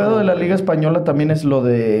bien el perro, pedo de la güey. Liga Española también es lo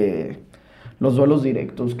de los duelos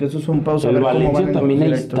directos, que eso es un pedo El saber cómo van Valencia en también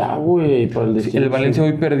duelos ahí directos. está, güey. Para el Sí, descenso. el Valencia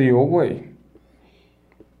hoy perdió, güey.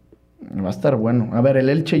 Va a estar bueno. A ver, el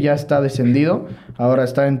Elche ya está descendido. Ahora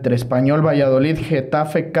está entre Español, Valladolid,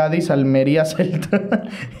 Getafe, Cádiz, Almería, Celta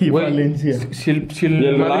y Güey, Valencia. Si el ¿Y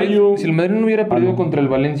el Madrid, Rayo? si el Madrid no hubiera perdido no. contra el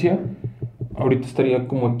Valencia, ahorita estaría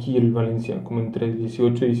como aquí el Valencia, como entre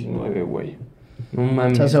 18 y 19, güey. No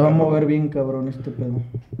mames. O sea, se va a cabrón. mover bien cabrón este pedo.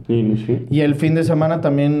 Sí. Y el fin de semana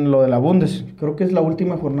también lo de la Bundes. Creo que es la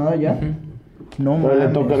última jornada ya. No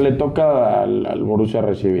Pero mames. le toca al Borussia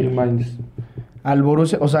recibir. El Mainz. Al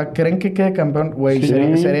Borussia, o sea, ¿creen que quede campeón? Güey,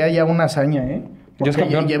 Sí. sería ya una hazaña, ¿eh? Ya es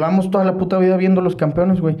Porque campeón. llevamos toda la puta vida viendo los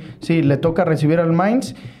campeones, güey. Sí, le toca recibir al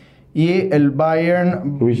Mainz y el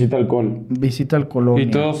Bayern Visita al Col. visita al Colonia. Y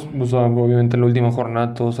todos, o sea, obviamente en la última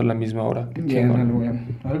jornada, todos a la misma hora. Qué Bien,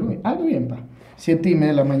 chingón. algo bien, pa. 7:30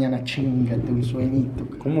 de la mañana, chingate un sueñito.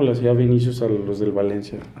 ¿Cómo le hacía Vinicius a los del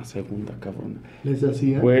Valencia? A segunda, cabrón. ¿Les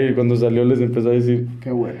hacía? Güey, cuando salió les empezó a decir, Qué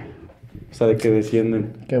bueno. o sea, de que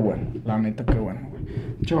descienden. Qué bueno, la neta, qué bueno, güey.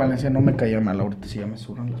 Che, Valencia no me caía mal, ahorita sí ya me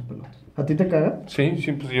sudan las pelotas. ¿A ti te caga? Sí,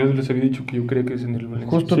 pues yo les había dicho que yo creía que es en el Valencia.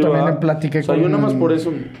 Justo Sí, también va. le platiqué O sea, con... yo nada más por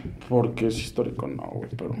eso, porque es histórico, no, güey,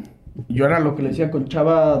 pero... Yo era lo que le decía con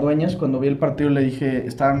Chava Dueñas cuando vi el partido, le dije,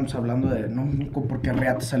 estábamos hablando de, no, porque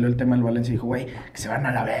Reate salió el tema del Valencia y dijo, güey, que se van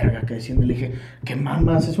a la verga, que diciendo, le dije, ¿qué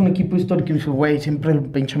mamas? Es un equipo histórico. Y dijo, güey, siempre el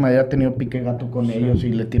pinche Madrid ha tenido pique gato con ellos y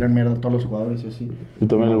le tiran mierda a todos los jugadores y así. Y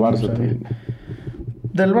también el No, Barça no sabía. también.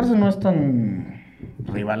 Del Barça no es tan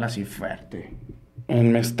rival así fuerte.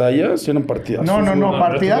 En Mestalla sí eran partidazos. No, güey. no,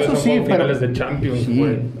 partidazos sí, pero... finales de Champions, Sí,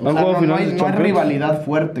 güey. o ¿Han sea, jugado no finales hay, de no hay Champions? rivalidad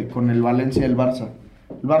fuerte con el Valencia y el Barça.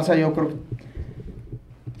 El Barça yo creo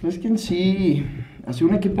que... Es que en sí... Así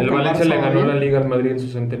un equipo El que Valencia Barça le va ganó bien. la Liga al Madrid en su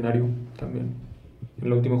centenario también. En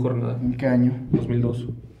la última jornada, ¿En qué año? 2002.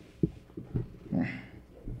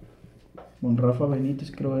 Con Rafa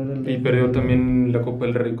Benítez creo era el... Y perdió también la Copa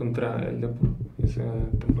del Rey contra el Depor esa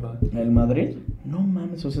temporada. ¿El Madrid? No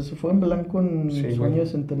mames, o sea, se fue en blanco en Sí, su güey. año de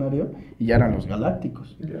centenario y ya eran los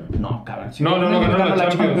Galácticos. Ya. No, cabrón. si No, ellos ganaron la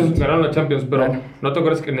Champions. Ganaron la Champions, pero Bueno. ¿no te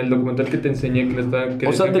acuerdas que en el documental que te enseñé que le estaba... Que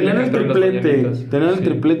O sea, decía que le tenían el cantaron las triplete. mañanitas? Tenían el Sí,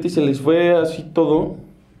 triplete y se les fue así todo.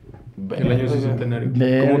 el año de su centenario.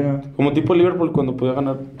 Verga. Como tipo Liverpool cuando podía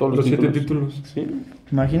ganar todos Los los 7 títulos. Sí.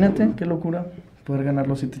 Imagínate, qué locura. Poder ganar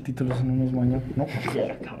los 7 títulos en un mismo año. No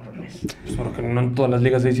cualquiera, cabrones. Pues porque no en todas las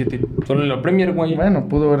ligas hay 7. Solo en la Premier, güey. Bueno,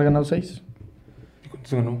 pudo haber ganado 6. ¿Y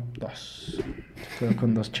cuántos ganó? 2. Quedó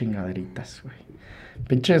con 2 chingaderitas, güey.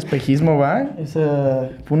 Pinche espejismo, ¿va? Esa...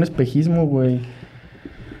 Fue un espejismo, güey.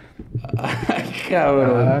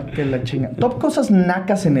 Cabrón. Ah, que la chinga. Top cosas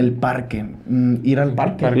nacas en el parque. Ir al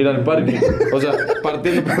parque. Ir al parque. O sea,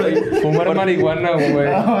 partiendo por ahí. Fumar marihuana, güey.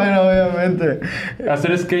 Ah, bueno, obviamente.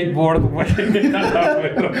 Hacer skateboard, güey. Nada,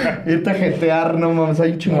 güey. Irte a jetear, no mames.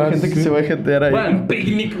 Hay un chingo de gente que se va a jetear ahí. Un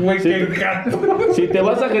picnic, güey. Qué gato. Si te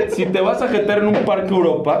vas a jetear en un parque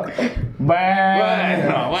Europa,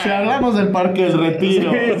 Bueno, si hablamos del parque del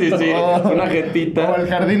Retiro. Sí. Una O jetita. el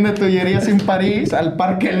jardín de Tullerías en París, al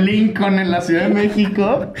parque Lincoln en la Ciudad de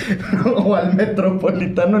México, o al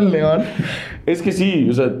Metropolitano en León. Es que sí,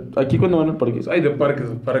 o sea, aquí cuando van al parque. Hay de parques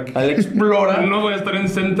a parques. Al Explora. No voy a estar en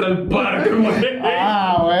Central Park, güey.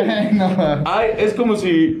 Ah, bueno. Ay, es como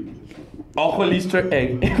si. Ojo el Easter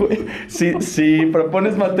egg. si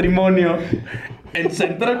propones matrimonio en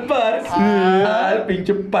Central Park, al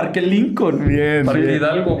pinche Parque Lincoln. Bien, Parque bien.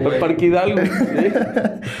 Hidalgo, güey. Parque Hidalgo.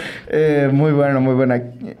 ¿sí? Muy bueno, muy buena.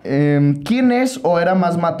 ¿Quién es o era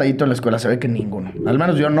más matadito en la escuela? Se ve que ninguno. Al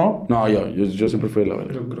menos yo no. No, yo siempre fui la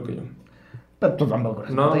verdad. Yo creo que yo. Pero tú tampoco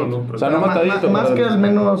eres No, matadito. no, pero- O sea, no matadito. Más pero- que al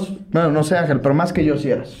menos... Bueno, no sé, Ángel, pero más que yo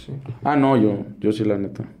sí eras. Ah, no, yo sí, la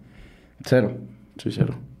neta. 0. Soy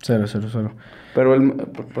cero. 0. Pero el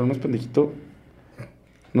más pendejito.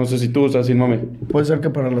 No sé si tú, o sea, sin mame. Puede ser que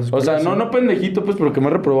para las O sea, escuelas, no pendejito, pues, pero que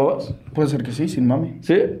más reprobabas. Puede ser que sí, sin mami.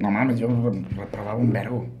 ¿Sí? No mames, yo reprobaba un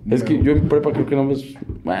vergo. Es que yo en prepa creo que no ves.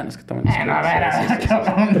 Bueno, es que también.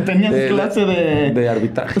 Cabrón, tenías clase de... De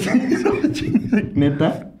arbitraje.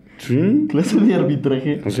 ¿Neta? Sí. ¿Clase de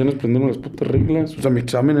arbitraje? O sea, nos prendieron las putas reglas. O sea, mi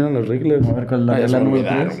examen eran las reglas. A ver, ¿cuál es la ya se regla me número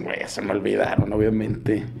olvidaron, 3? güey. Ya se me olvidaron,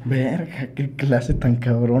 obviamente. Verga, qué clase tan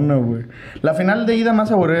cabrona, güey. La final de ida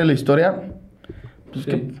más aburrida de la historia. Pues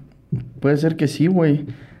Sí. que puede ser que sí, güey.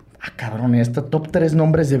 Ah, cabrón, esta top 3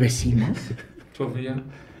 nombres de vecinos. Sofía.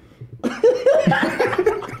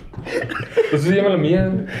 Pues se llama la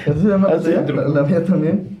mía. ¿Eso se llama ¿Ah, sí? la mía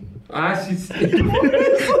también? Ah, sí, sí.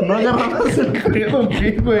 No agarrabas el pedo,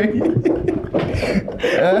 ¿qué, güey?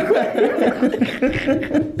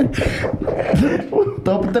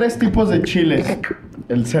 Top 3 tipos de chiles.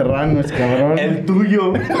 El serrano es cabrón. El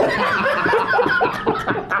tuyo.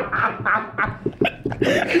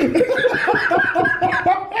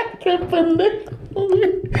 ¡Qué pendejo,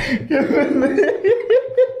 güey! ¡Qué pendejo!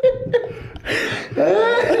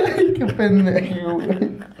 ¡Ay, qué pendejo,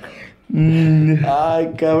 güey!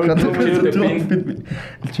 Ay, cabrón.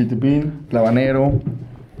 El chitepín, el habanero,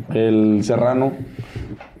 El Serrano.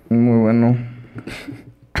 Muy bueno.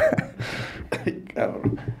 Ay,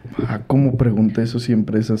 cabrón. ¿Cómo pregunté eso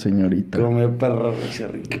siempre esa señorita? Come perro,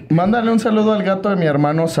 Rica. Mándale un saludo al gato de mi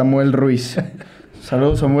hermano Samuel Ruiz.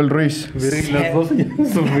 Saludos, Samuel Ruiz. Las dos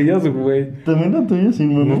son mías, güey. ¿También la tuya,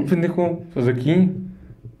 sin mamá? No, pendejo. Pues aquí.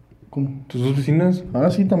 ¿Cómo? ¿Tus dos vecinas? Ah,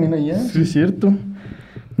 sí, también allá. Sí, es cierto.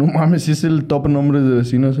 No mames, sí es el top nombre de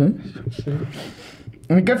vecinos, ¿eh? Sí.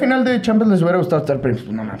 ¿En qué final de Champions les hubiera gustado estar primos?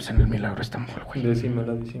 Pues no mames, en el Milagro Estambul, güey. La décima.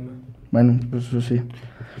 Bueno, pues eso sí.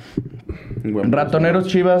 Bueno, Ratoneros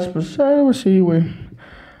Chivas, pues algo así, güey.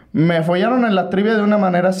 Me follaron en la trivia de una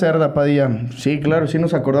manera cerda, Padilla. Sí, claro, sí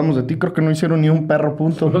nos acordamos de ti. Creo que no hicieron ni un perro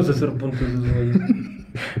punto. Vamos a hacer puntos esos güeyes.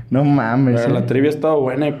 No mames. Pero la trivia ha estado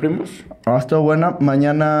buena, primos. Ah, está buena.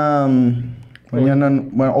 Mañana...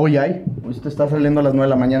 Bueno, hoy hay. Hoy te está saliendo a las 9 de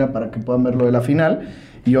la mañana para que puedan ver lo de la final.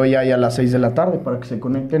 Y hoy hay a las 6 de la tarde para que se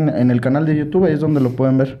conecten en el canal de YouTube. Ahí es donde lo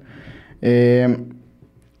pueden ver.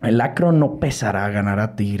 El Acro no pesará ganar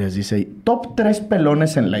a Tigres, dice. Top 3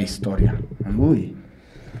 pelones en la historia. Uy.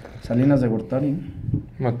 Salinas de Gortari.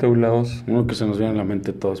 Mateo Laos. Uno que se nos viene a la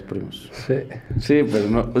mente todos, primos. Sí. Sí, pero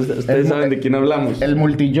no, ustedes saben de quién hablamos. El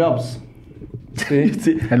multijobs. Sí,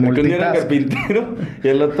 sí. El que un día era multitask. carpintero y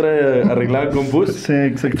el otro arreglaba con bus. Sí,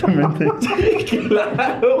 exactamente.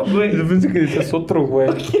 Claro, güey. Yo pensé que decías otro, güey.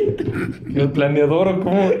 El planeador o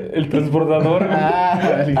como el transbordador.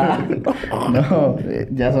 No,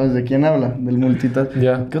 ya sabes de quién habla, del multitask.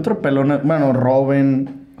 Ya. ¿Qué otro pelón? Bueno,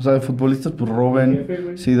 Robben. O sea, de futbolistas, pues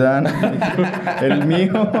Robben, Zidane, el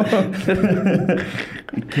mío.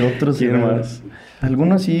 ¿Qué otros? ¿Quién más?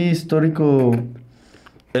 ¿Alguno así histórico?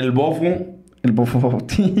 El Bofo. El Bofo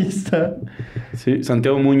Bautista. Sí,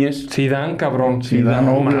 Santiago Muñez. Zidane, cabrón. Zidane,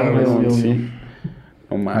 no obvio, mames. obvio. Sí.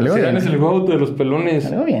 No mames. Algo Zidane bien. es el GOAT de los pelones.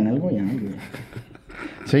 Algo bien, algo bien.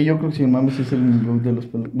 Sí, yo creo que sin mames es el GOAT de los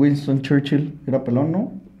pelones. Winston Churchill era pelón,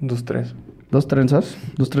 ¿no? 2-3. 2 trenzas,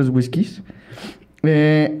 2-3 whiskies.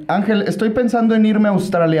 Ángel, estoy pensando en irme a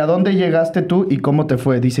Australia. ¿Dónde llegaste tú y cómo te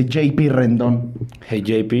fue? Dice JP Rendón. Hey,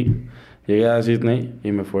 JP. Llegué a Sydney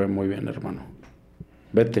y me fue muy bien, hermano.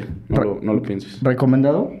 Vete, no lo pienses.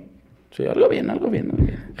 ¿Recomendado? Sí, algo bien, algo bien.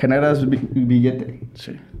 ¿Generas billete?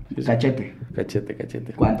 Sí. Sí. Cachete.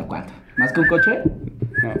 Cachete. ¿Cuánto? ¿Más que un coche?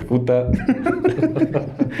 No, puta.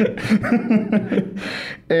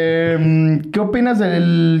 ¿Qué opinas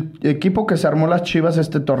del equipo que se armó las Chivas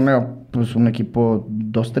este torneo? Pues un equipo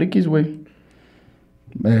 2 triquis, güey.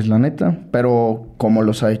 Es la neta. Pero ¿cómo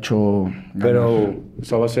los ha hecho ganar? Pero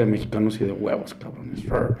esa base de mexicanos y de huevos, cabrones.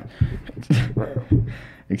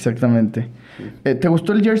 Exactamente. ¿Te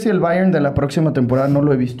gustó el jersey del Bayern de la próxima temporada? No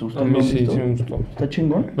lo he visto. ¿Usted A lo mí ha sí, visto? sí me gustó. ¿Está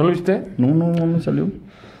chingón? ¿No lo viste? No me salió.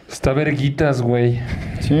 Está verguitas, güey.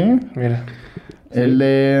 ¿Sí? Mira. El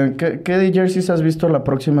de... ¿Qué de jerseys has visto la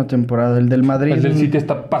próxima temporada? El del Madrid. El del City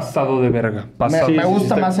está pasado de verga. Pasado. Me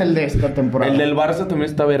gusta está- más el de esta temporada. El del Barça también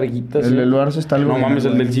está verguita. El sí. del Barça está algo No bien, mames,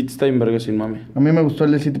 el güey. del City está bien verga sin mame. A mí me gustó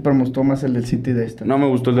el del City, pero me gustó más el del City de esta. No me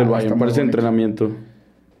gustó el del Está Bayern, muy parece bonito. entrenamiento.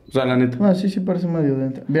 O sea, la neta. Ah, sí, parece medio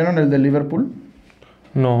de... ¿Vieron el de Liverpool?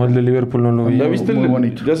 No, el de Liverpool no lo vi. ¿Ya viste muy el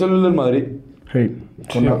bonito. ¿Ya salió el del Madrid? Sí.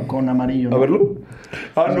 Con amarillo. ¿A ¿no? verlo?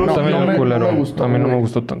 Ah, no, No, Está medio me culero. gustó, a mí no güey. me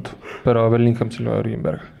gustó tanto. Pero a Bellingham sí lo va a ver bien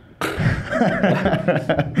verga.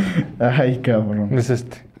 Ay, cabrón. Es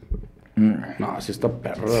este. No, sí está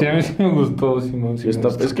perro. Sí, a mí sí me gustó, Simón. Sí está...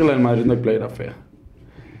 Es que la del Madrid no hay playera fea.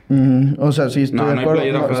 O sea, sí, estoy No, de no hay acuerdo.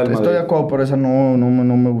 playera No, fea del estoy Madrid. de acuerdo, pero esa no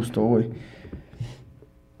me gustó, güey.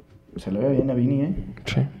 Se le ve bien a Vini, ¿eh?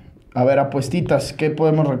 Sí. A ver, apuestitas, ¿qué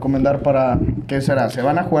podemos recomendar para... ¿Qué será? ¿Se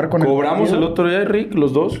van a jugar con Cobramos el partido? otro día, Rick,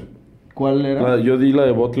 los dos. ¿Cuál era? Yo di la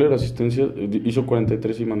de Butler, asistencia. Hizo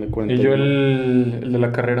 43 y mandé 40. Y yo el de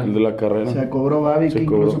la carrera. El de la carrera. Se cobró Babi, Se que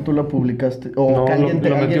cobró. incluso tú la publicaste. O No, que lo alguien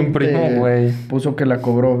metió alguien un primo, te güey. puso que la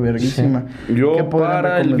cobró, verguísima. Yo ¿Qué podrían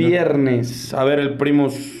para el recomendar? viernes. A ver, el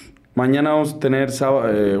primos. Mañana vamos a tener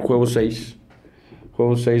juego 6.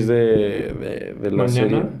 Juego 6 de la ¿Mañana?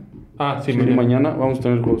 serie. Ah, sí, Sí, mañana. mañana vamos a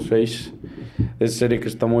tener el juego 6. Es serie que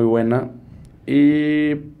está muy buena.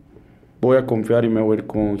 Y voy a confiar y me voy a ir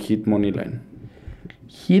con Hit Moneyline.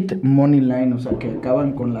 Hit Money Line, o sea, que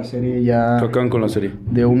acaban con la serie ya Que acaban con la serie.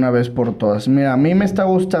 de una vez por todas. Mira, a mí me está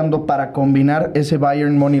gustando para combinar ese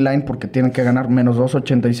Bayern Money Line porque tienen que ganar menos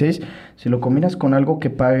 2.86. Si lo combinas con algo que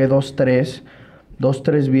pague 2.3,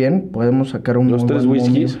 2-3 bien, podemos sacar un 2-3 buen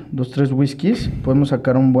whiskies. momio. 2-3 whiskies, podemos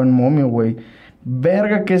sacar un buen momio, güey.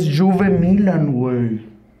 Verga que es Juve Milan, güey.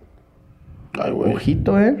 Ay, güey.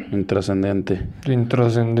 Ojito, Intrascendente.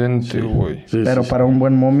 Intrascendente, güey. Sí, Pero sí, para un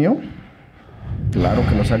buen momio, claro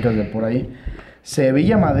que lo sacas de por ahí.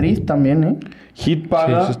 Sevilla-Madrid también, Hit Sí,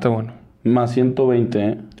 paga eso está bueno. más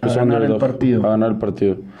 120, A ganar el partido. A ganar el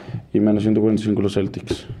partido. Y menos 145 los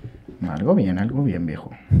Celtics. Algo bien,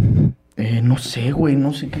 viejo. No sé, güey,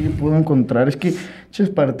 no sé qué le puedo encontrar. Es que,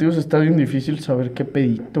 partidos está bien difícil saber qué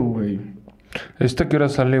pedito, güey. ¿Qué hora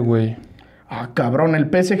sale, güey? Ah, cabrón, el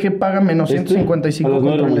PSG paga menos 155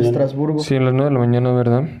 contra el Estrasburgo. Sí, a las 9 de la mañana,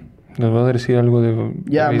 ¿verdad? Les voy a decir algo de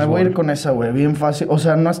Ya, de me voy a ir béisbol. con esa, güey, bien fácil. O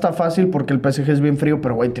sea, no está fácil porque el PSG es bien frío,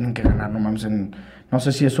 pero, güey, tienen que ganar, no mames. No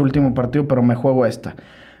sé si es su último partido, pero me juego esta.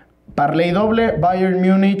 Parlay doble, Bayern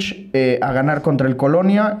Múnich a ganar contra el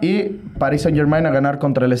Colonia y Paris Saint-Germain a ganar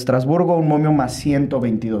contra el Estrasburgo, un momio más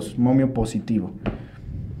 122, momio positivo.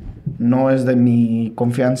 No es de mi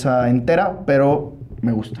confianza entera, pero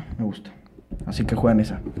me gusta. Así que juegan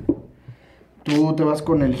esa. ¿Tú te vas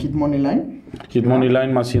con el Hit Money Line? Hit Money Line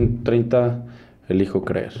más 130, elijo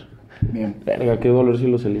creer. Bien. Verga, qué dolor si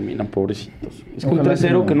los eliminan, pobrecitos. Es que un Ojalá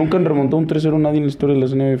 3-0, que que no. nunca han remontado un 3-0 nadie en la historia de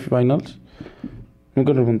las NBA Finals.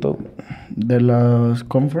 Nunca han remontado. ¿De las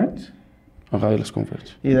conference? Ajá, de las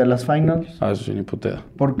conferencias. ¿Y de las finals? Ah, eso sí, ni puta idea.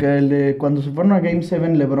 Porque el de cuando se fueron a Game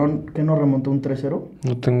 7, LeBron, ¿qué no remontó un 3-0?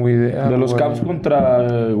 No tengo idea. De los güey. Cavs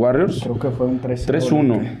contra Warriors, Creo que fue un 3-0.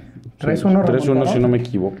 3-1. 3-1 3-1 si no me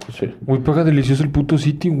equivoco, sí. Uy, paga delicioso el puto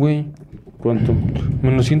City, güey. ¿Cuánto?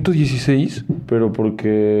 Menos 116 Pero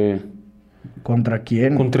porque... ¿Contra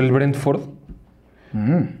quién? contra el Brentford.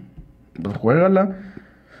 Pues juégala.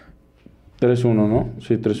 3-1, ¿no?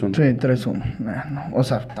 Sí, 3-1. Sí, 3-1. No. O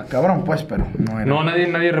sea, está cabrón, pues, pero no era. No,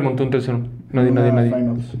 nadie remontó un 3-0. Nadie.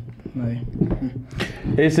 Finals. Nadie.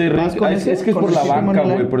 Ese ¿Vas con ese? es que es ¿Con por el la City banca, Money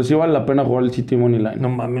Line? güey. Pero sí vale la pena jugar el City Money Line. No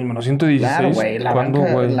mames, menos 116. Claro, güey. ¿Cuándo,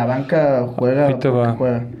 güey? La banca juega. Ahí te porque va.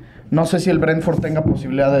 juega. No sé si el Brentford tenga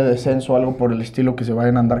posibilidad de descenso o algo por el estilo que se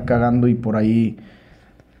vayan a andar cagando y por ahí.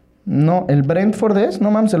 No, el Brentford no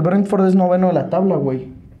mames, el Brentford es noveno de la tabla, güey.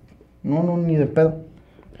 No, ni de pedo.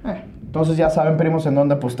 Entonces ya saben, primos, en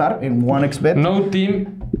dónde apostar. En OneXBet. No team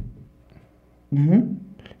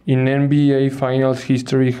in NBA Finals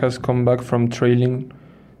history has come back from trailing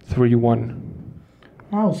 3-1.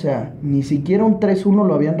 Ah, o sea, ni siquiera un 3-1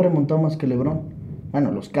 lo habían remontado más que LeBron.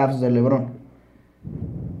 Bueno, los Cavs de LeBron.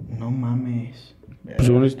 No mames. Pues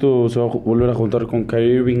según esto se va a volver a juntar con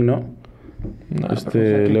Kyrie Irving, ¿no? No, O sea,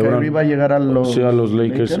 que Kyrie va a llegar a los... Sí, a los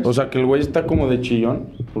Lakers. O sea, que el güey está como de chillón,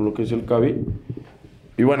 por lo que dice el Cavi.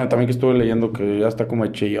 Y bueno, también que estuve leyendo que ya está como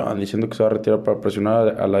de chillón, diciendo que se va a retirar para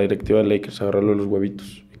presionar a la directiva de Lakers, agarrarlo de los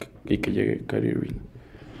huevitos y que llegue Kyrie Irving.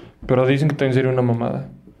 Pero dicen que también sería una mamada.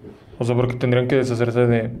 O sea, porque tendrían que deshacerse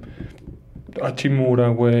de Hachimura,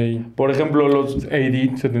 güey. Por ejemplo, los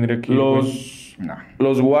AD se tendría que ir, güey. No.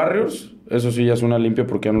 Los Warriors, eso sí ya es una limpia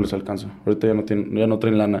porque ya no les alcanza. Ahorita ya no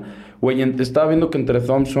traen lana. Güey, estaba viendo que entre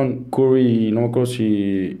Thompson, Curry y no me acuerdo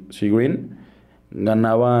si Green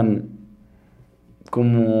ganaban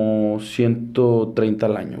como 130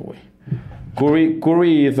 al año, güey.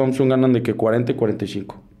 Curry y Thompson ganan de que 40 y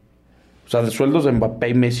 45. O sea, de sueldos de Mbappé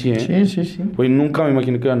y Messi, ¿eh? Sí. Güey, nunca me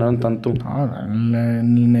imaginé que ganaran tanto.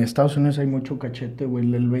 En Estados Unidos hay mucho cachete,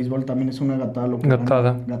 güey. El béisbol también es una gatada. Lo que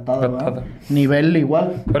Gatada. Gatada. Gatada. Nivel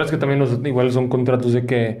igual. Pero es que también igual son contratos de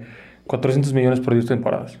que 400 millones por 10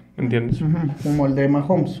 temporadas, ¿entiendes? Como el de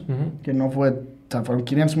Mahomes, Ujú. que no fue... O sea, fueron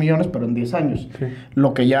 500 millones, pero en 10 años. Sí.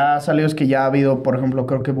 Lo que ya salió es que ya ha habido, por ejemplo,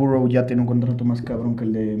 creo que Burrow ya tiene un contrato más cabrón que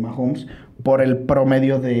el de Mahomes por el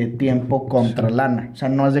promedio de tiempo contra lana. O sea,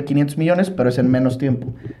 no es de 500 millones, pero es en menos tiempo.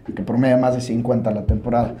 Que promedia más de 50 la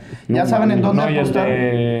temporada. No ya saben en dónde No, y apostar.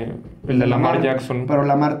 el de Lamar Jackson. Pero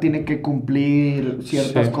Lamar tiene que cumplir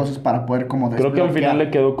ciertas Sí. cosas para poder como Creo que al final le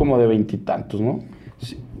quedó como de 20 y tantos, ¿no?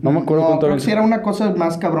 No me acuerdo cuánto creo era. que sí era una cosa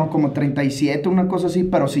más cabrón, como 37, una cosa así,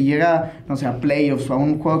 pero si llega, no sé, a playoffs o a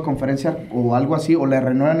un juego de conferencia o algo así, o le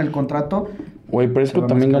renuevan el contrato, Güey, pero Se va esto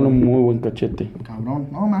también más gana un cabrón. muy buen cachete. cabrón.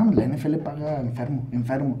 No, mames, la NFL paga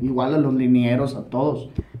enfermo. Igual a los linieros, a todos.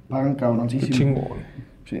 Pagan Qué cabroncísimo. chingón.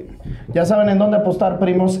 Sí. Ya saben en dónde apostar,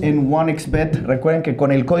 primos, en OneXBet. Recuerden que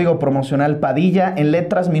con el código promocional Padilla, en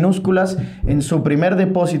letras minúsculas, en su primer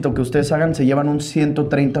depósito que ustedes hagan, se llevan un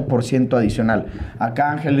 130% adicional.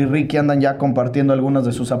 Acá Ángel y Ricky andan ya compartiendo algunas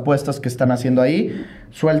de sus apuestas que están haciendo ahí.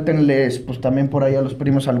 Suéltenles, pues también por ahí a los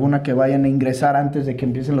primos alguna que vayan a ingresar antes de que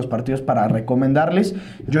empiecen los partidos para recomendarles.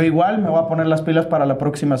 Yo igual me voy a poner las pilas para la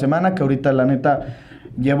próxima semana, que ahorita la neta...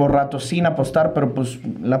 Llevo rato sin apostar, pero pues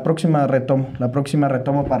la próxima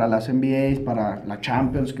retomo para las NBAs, para la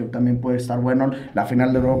Champions, que también puede estar bueno, la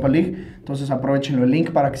final de Europa League. Entonces aprovechen el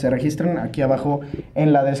link para que se registren aquí abajo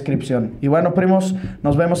en la descripción. Y bueno, primos,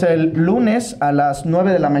 nos vemos el lunes a las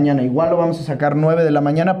 9 de la mañana. Igual lo vamos a sacar 9 de la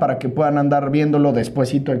mañana para que puedan andar viéndolo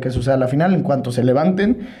despuesito de que suceda la final, en cuanto se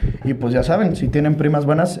levanten. Y pues ya saben, si tienen primas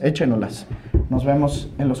buenas, échenolas. Nos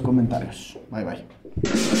vemos en los comentarios. Bye, bye.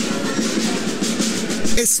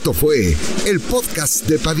 Esto fue el podcast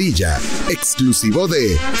de Padilla, exclusivo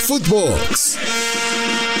de Footbox.